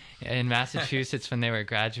that in Massachusetts, when they were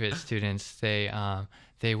graduate students,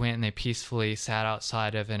 they went and they peacefully sat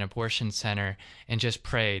outside of an abortion center and just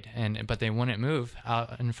prayed, but they wouldn't move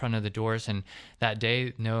out in front of the doors. And that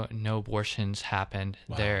day, no abortions happened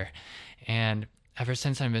there. And ever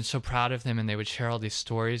since, I've been so proud of them, and they would share all these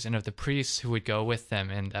stories, and of the priests who would go with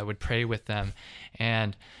them and I would pray with them.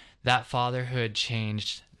 And that fatherhood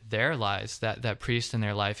changed their lives, that priest in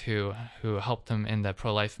their life who helped them in the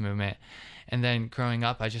pro-life movement. And then growing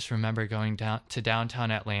up, I just remember going down to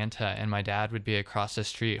downtown Atlanta, and my dad would be across the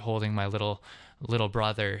street holding my little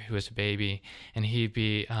brother who was a baby, and he'd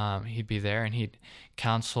be there, and he'd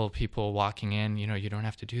counsel people walking in. You don't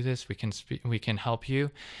have to do this. We can help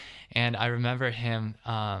you. And I remember him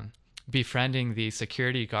befriending the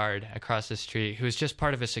security guard across the street, who was just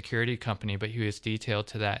part of a security company, but he was detailed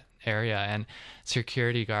to that area. And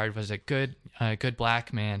security guard was a good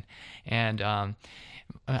black man, and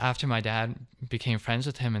after my dad became friends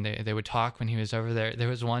with him and they would talk when he was over there, there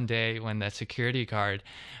was one day when the security guard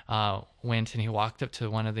went and he walked up to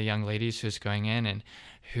one of the young ladies who was going in and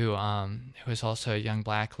who was also a young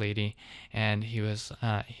black lady, and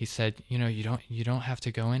he said, you don't have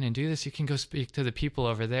to go in and do this. You can go speak to the people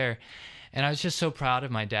over there. And I was just so proud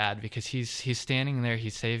of my dad because he's standing there,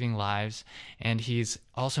 he's saving lives, and he's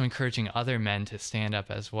also encouraging other men to stand up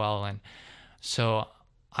as well. And so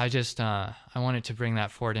I just I wanted to bring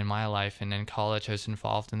that forward in my life. And in college, I was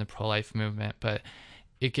involved in the pro-life movement, but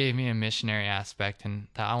it gave me a missionary aspect, and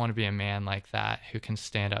that I want to be a man like that who can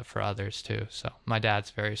stand up for others too. So my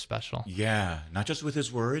dad's very special. Yeah, not just with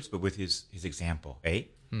his words, but with his example, eh?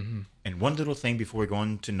 Mm-hmm. And one little thing before we go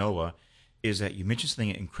on to Noah is that you mentioned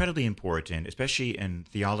something incredibly important, especially in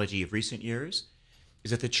theology of recent years, is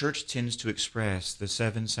that the church tends to express the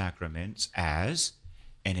 7 sacraments as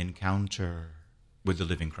an encounter with the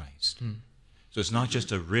living Christ. So it's not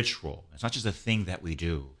just a ritual. It's not just a thing that we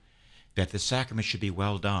do. That the sacrament should be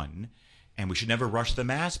well done, and we should never rush the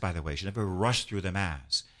Mass, by the way. We should never rush through the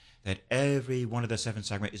Mass. That every one of the 7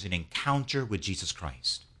 sacraments is an encounter with Jesus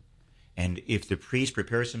Christ. And if the priest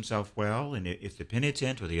prepares himself well, and if the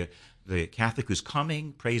penitent or the Catholic who's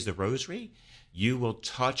coming prays the rosary, you will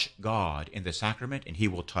touch God in the sacrament, and he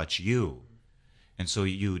will touch you. And so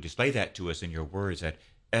you display that to us in your words, that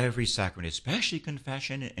every sacrament, especially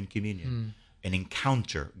confession and communion, an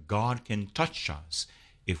encounter. God can touch us.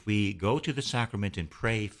 If we go to the sacrament and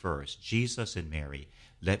pray first, Jesus and Mary,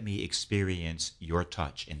 let me experience your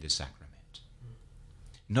touch in this sacrament.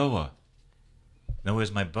 Noah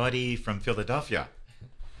is my buddy from Philadelphia.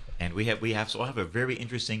 And we have a very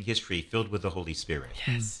interesting history filled with the Holy Spirit.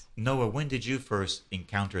 Yes. Noah, when did you first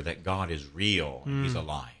encounter that God is real and he's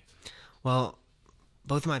alive? Well,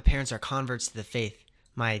 both of my parents are converts to the faith.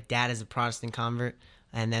 My dad is a Protestant convert,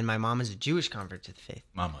 and then my mom is a Jewish convert to the faith.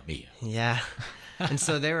 Mamma mia. Yeah. And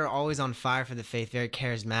so they were always on fire for the faith, very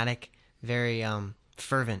charismatic, very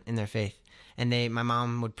fervent in their faith. And my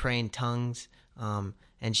mom would pray in tongues,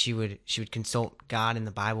 and she would consult God in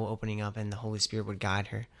the Bible opening up, and the Holy Spirit would guide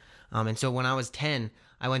her. And so when I was 10,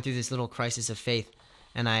 I went through this little crisis of faith,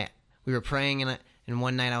 and we were praying, and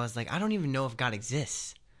one night I was like, I don't even know if God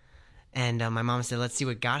exists. And my mom said, let's see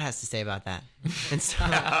what God has to say about that. And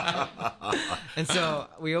so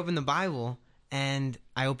we opened the Bible, and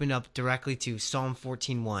I opened up directly to Psalm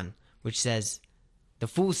 14:1, which says, the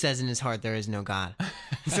fool says in his heart there is no God.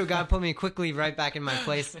 So God put me quickly right back in my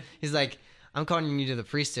place. He's like, I'm calling you to the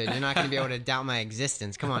priesthood. You're not going to be able to doubt my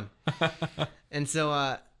existence. Come on. And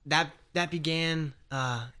so that began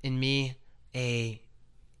in me a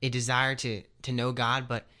desire to know God,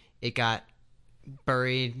 but it got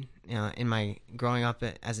buried in my growing up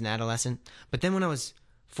as an adolescent. But then when I was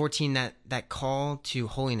 14, that call to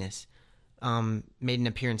holiness made an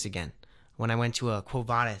appearance again when I went to a Quo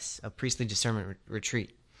Vadis, a priestly discernment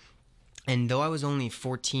retreat. And though I was only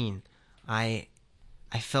 14, I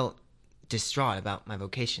felt distraught about my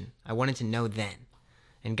vocation. I wanted to know then.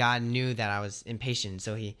 And God knew that I was impatient,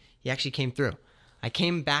 so he actually came through. I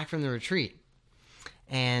came back from the retreat,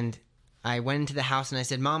 and I went into the house and I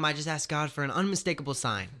said, Mom, I just asked God for an unmistakable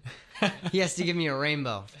sign. He has to give me a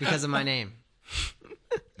rainbow because of my name.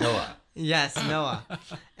 Noah. Yes, Noah.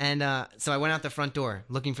 And so I went out the front door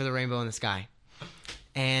looking for the rainbow in the sky.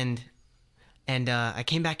 And I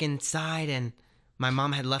came back inside, and my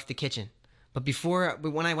mom had left the kitchen. But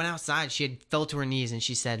when I went outside, she had fell to her knees and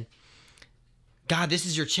she said, God, this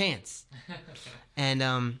is your chance. And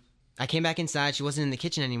I came back inside. She wasn't in the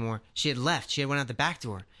kitchen anymore. She had left. She had went out the back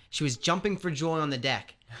door. She was jumping for joy on the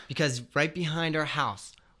deck because right behind our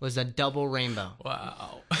house was a double rainbow.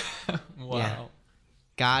 Wow. Wow. Yeah.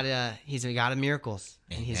 God, he's a God of miracles,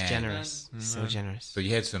 and he's generous. Mm-hmm. So generous. So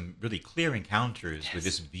you had some really clear encounters with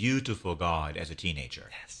this beautiful God as a teenager.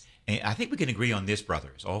 Yes. And I think we can agree on this,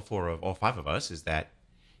 brothers, all 5 of us, is that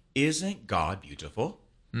isn't God beautiful?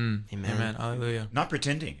 Amen. Amen. Hallelujah. Not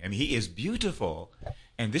pretending. I mean, he is beautiful.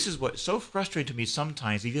 And this is what's so frustrating to me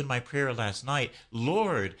sometimes, even in my prayer last night.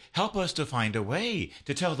 Lord, help us to find a way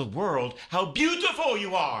to tell the world how beautiful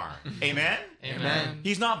you are. Amen? Amen.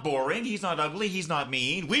 He's not boring. He's not ugly. He's not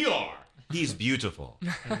mean. We are. He's beautiful.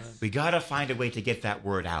 We got to find a way to get that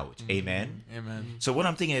word out. Amen? Amen. So what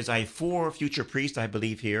I'm thinking is I have 4 future priests, I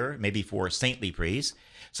believe, here, maybe 4 saintly priests.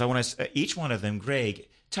 So I want to, each one of them, Greg,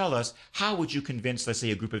 tell us, how would you convince, let's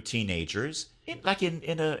say, a group of teenagers, in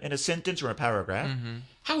a sentence or a paragraph,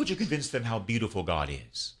 how would you convince them how beautiful God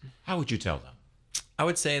is? How would you tell them? I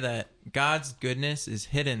would say that God's goodness is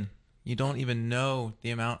hidden. You don't even know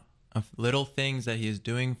the amount of little things that he is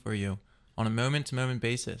doing for you on a moment-to-moment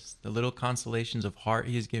basis, the little consolations of heart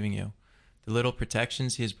he is giving you, the little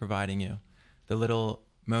protections he is providing you, the little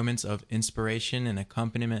moments of inspiration and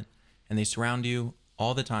accompaniment, and they surround you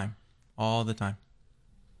all the time, all the time.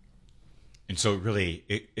 And so really,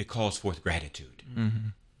 it calls forth gratitude. Mm-hmm.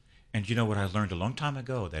 And you know what I learned a long time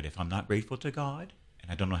ago, that if I'm not grateful to God,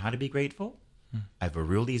 and I don't know how to be grateful, I have a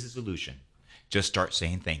real easy solution. Just start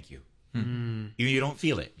saying thank you. Even if you don't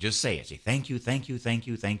feel it, just say it. Say thank you, thank you, thank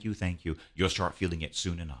you, thank you, thank you. You'll start feeling it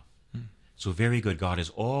soon enough. So very good. God is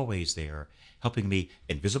always there, helping me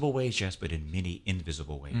in visible ways, yes, but in many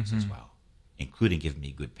invisible ways as well, including giving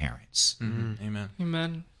me good parents. Amen.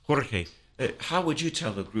 Amen. Jorge, how would you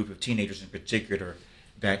tell a group of teenagers in particular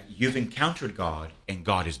that you've encountered God and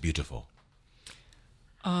God is beautiful?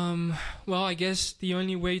 Well, I guess the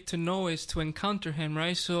only way to know is to encounter him,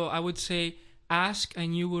 right? So I would say, ask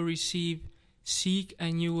and you will receive, seek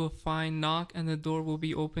and you will find, knock and the door will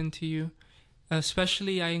be open to you.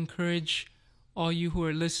 Especially I encourage all you who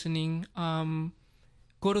are listening,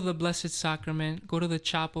 go to the Blessed Sacrament, go to the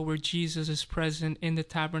chapel where Jesus is present in the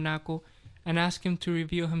tabernacle and ask him to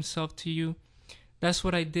reveal himself to you. That's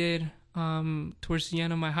what I did towards the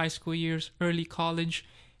end of my high school years, early college,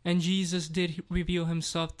 and Jesus did reveal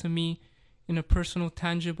himself to me in a personal,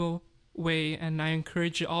 tangible way, and I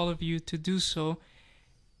encourage all of you to do so,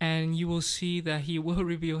 and you will see that he will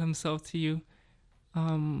reveal himself to you.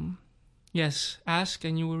 Yes, ask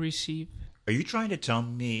and you will receive. Are you trying to tell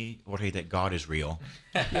me, Jorge, that God is real?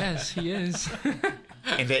 Yes, he is.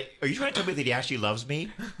 And that, are you trying to tell me that he actually loves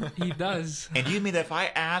me? He does. And do you mean that if I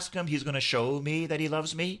ask him, he's going to show me that he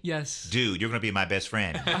loves me? Yes. Dude, you're going to be my best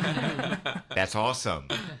friend. That's awesome.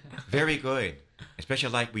 Very good. Especially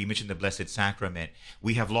like we mentioned the Blessed Sacrament.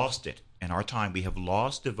 We have lost it. In our time, we have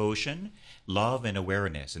lost devotion, love, and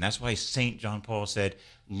awareness. And that's why St. John Paul said,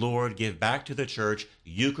 Lord, give back to the church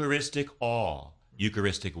Eucharistic awe,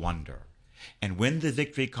 Eucharistic wonder. And when the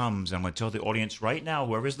victory comes, I'm going to tell the audience right now,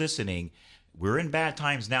 whoever's listening, we're in bad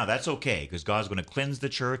times now. That's okay, because God's going to cleanse the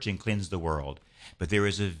church and cleanse the world. But there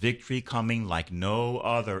is a victory coming like no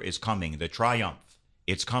other is coming. The triumph,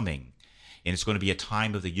 it's coming. And it's going to be a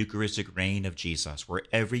time of the Eucharistic reign of Jesus, where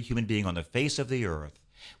every human being on the face of the earth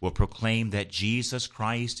will proclaim that Jesus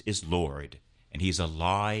Christ is Lord, and he's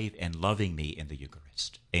alive and loving me in the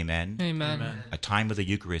Eucharist. Amen? Amen. A time of the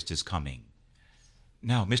Eucharist is coming.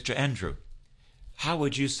 Now, Mr. Andrew, how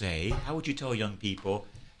would you tell young people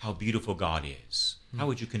how beautiful God is? How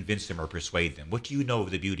would you convince them or persuade them? What do you know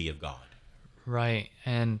of the beauty of God? Right.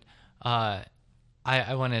 And I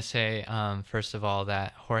want to say, first of all,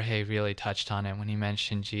 that Jorge really touched on it when he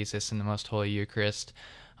mentioned Jesus in the Most Holy Eucharist.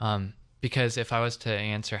 Because if I was to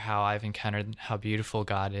answer how I've encountered how beautiful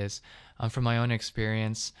God is, from my own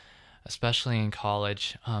experience, especially in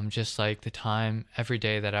college, just like the time every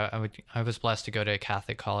day that I was blessed to go to a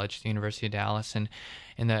Catholic college, the University of Dallas, and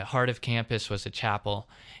in the heart of campus was a chapel,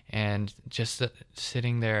 and just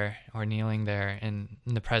sitting there or kneeling there in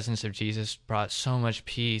the presence of Jesus brought so much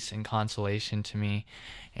peace and consolation to me.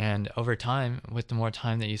 And over time, with the more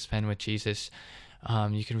time that you spend with Jesus,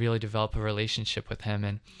 you can really develop a relationship with him.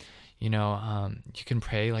 And you can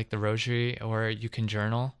pray like the rosary, or you can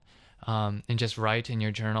journal and just write in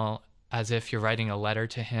your journal as if you're writing a letter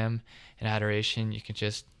to him in adoration. You can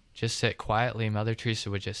just sit quietly. Mother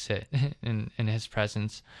Teresa would just sit in his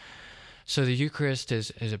presence. So the Eucharist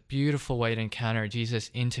is a beautiful way to encounter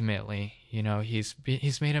Jesus intimately.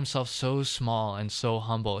 He's made himself so small and so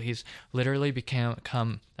humble. He's literally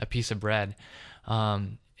become a piece of bread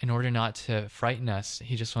in order not to frighten us.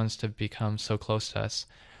 He just wants to become so close to us.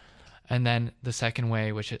 And then the second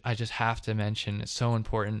way, which I just have to mention, is so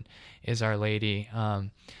important, is Our Lady.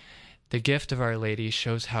 The gift of Our Lady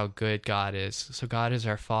shows how good God is. So God is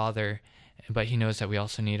our Father, but he knows that we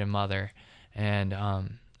also need a mother. And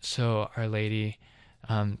so Our Lady,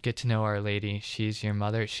 get to know Our Lady. She's your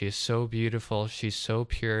mother. She is so beautiful. She's so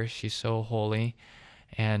pure. She's so holy.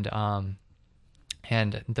 And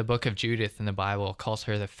the book of Judith in the Bible calls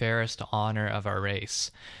her the fairest honor of our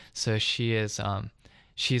race. So she is...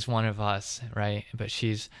 she's one of us, right? But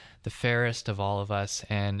she's the fairest of all of us,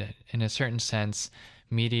 and in a certain sense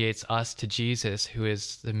mediates us to Jesus, who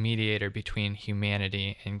is the mediator between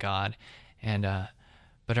humanity and God. And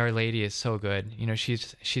but Our Lady is so good.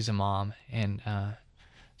 She's a mom, and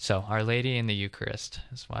so Our Lady in the Eucharist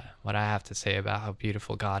is what I have to say about how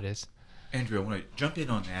beautiful God is. Andrew, I want to jump in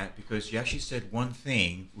on that, because you actually said one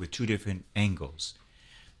thing with two different angles.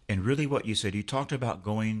 And really what you said, you talked about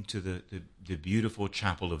going to the beautiful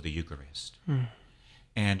chapel of the Eucharist.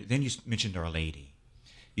 And then you mentioned Our Lady.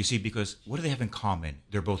 You see, because what do they have in common?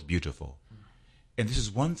 They're both beautiful. And this is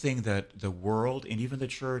one thing that the world and even the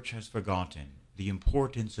church has forgotten, the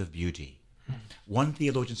importance of beauty. One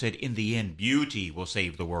theologian said, in the end, beauty will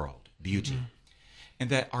save the world. Beauty. And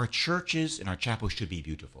that our churches and our chapels should be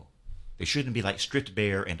beautiful. They shouldn't be like stripped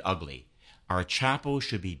bare and ugly. Our chapels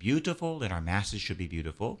should be beautiful and our masses should be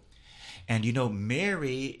beautiful. And you know,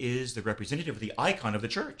 Mary is the representative, the icon of the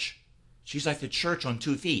church. She's like the church on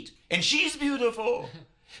 2 feet, and she's beautiful.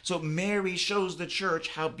 So Mary shows the church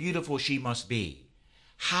how beautiful she must be.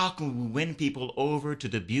 How can we win people over to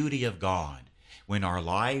the beauty of God when our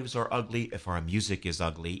lives are ugly, if our music is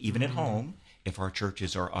ugly, even at home, if our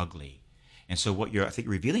churches are ugly? And so what you're, I think,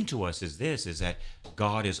 revealing to us is this, is that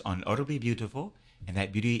God is unutterably beautiful, and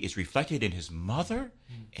that beauty is reflected in his mother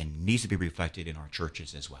and needs to be reflected in our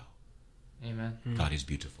churches as well. Amen. God is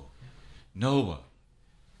beautiful. Noah,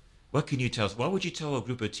 what can you tell us? What would you tell a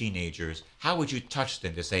group of teenagers? How would you touch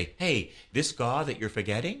them to say, hey, this God that you're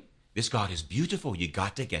forgetting, this God is beautiful. You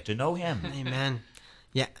got to get to know him. Amen.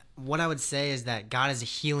 Yeah, what I would say is that God is a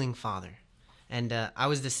healing father. And I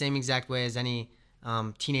was the same exact way as any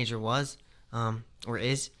teenager was or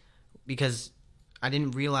is, because I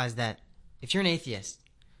didn't realize that if you're an atheist,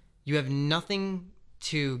 you have nothing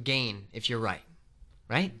to gain if you're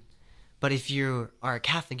right? But if you are a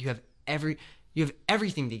Catholic, you have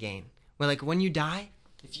everything to gain. Well, like when you die,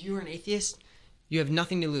 if you are an atheist, you have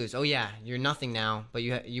nothing to lose. Oh yeah, you're nothing now, but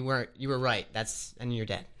you were right. And you're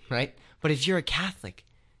dead, right? But if you're a Catholic,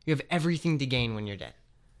 you have everything to gain when you're dead.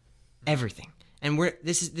 Everything. And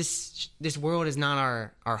this world is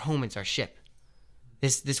not our home, it's our ship.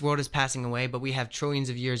 This world is passing away, but we have trillions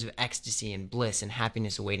of years of ecstasy and bliss and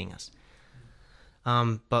happiness awaiting us.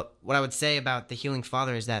 But what I would say about the healing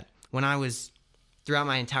father is that throughout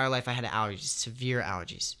my entire life, I had allergies, severe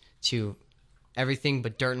allergies to everything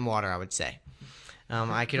but dirt and water, I would say.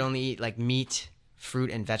 I could only eat like meat, fruit,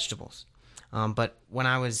 and vegetables. But when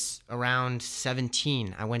I was around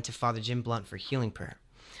 17, I went to Father Jim Blunt for healing prayer.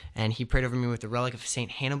 And he prayed over me with the relic of St.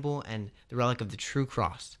 Hannibal and the relic of the True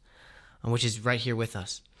Cross, which is right here with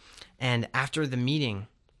us. And after the meeting,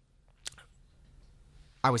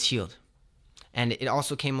 I was healed. And it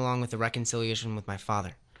also came along with the reconciliation with my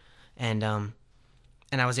father. And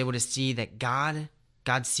I was able to see that God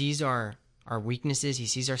sees our weaknesses, he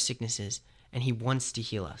sees our sicknesses, and he wants to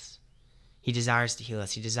heal us. He desires to heal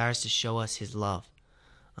us. He desires to show us his love.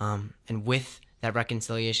 And with that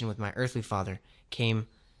reconciliation with my earthly father came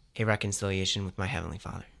a reconciliation with my heavenly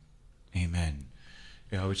Father. Amen.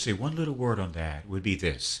 I would say one little word on that would be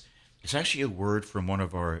this. It's actually a word from one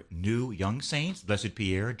of our new young saints, Blessed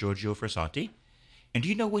Pierre Giorgio Frassati. And do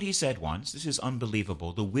you know what he said once? This is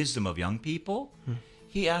unbelievable. The wisdom of young people.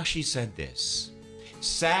 He actually said this.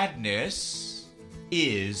 Sadness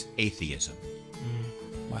is atheism.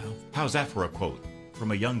 Wow. How's that for a quote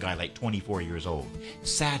from a young guy like 24 years old?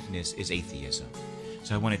 Sadness is atheism.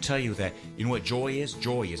 So I want to tell you that, you know what joy is?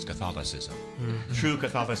 Joy is Catholicism. True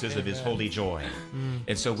Catholicism is holy joy.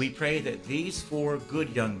 And so we pray that these 4 good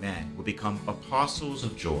young men will become apostles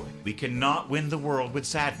of joy. We cannot win the world with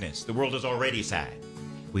sadness. The world is already sad.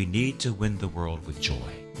 We need to win the world with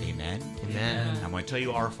joy. Amen? Amen. I'm going to tell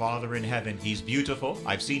you, our Father in heaven, he's beautiful.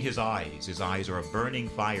 I've seen his eyes. His eyes are a burning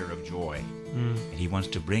fire of joy. And he wants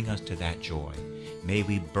to bring us to that joy. May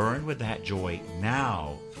we burn with that joy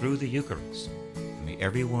now through the Eucharist. May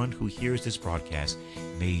everyone who hears this broadcast,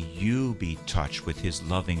 may you be touched with his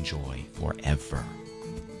loving joy forever.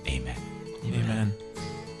 Amen. Amen.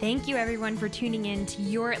 Thank you, everyone, for tuning in to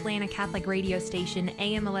your Atlanta Catholic radio station,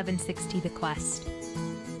 AM 1160 The Quest.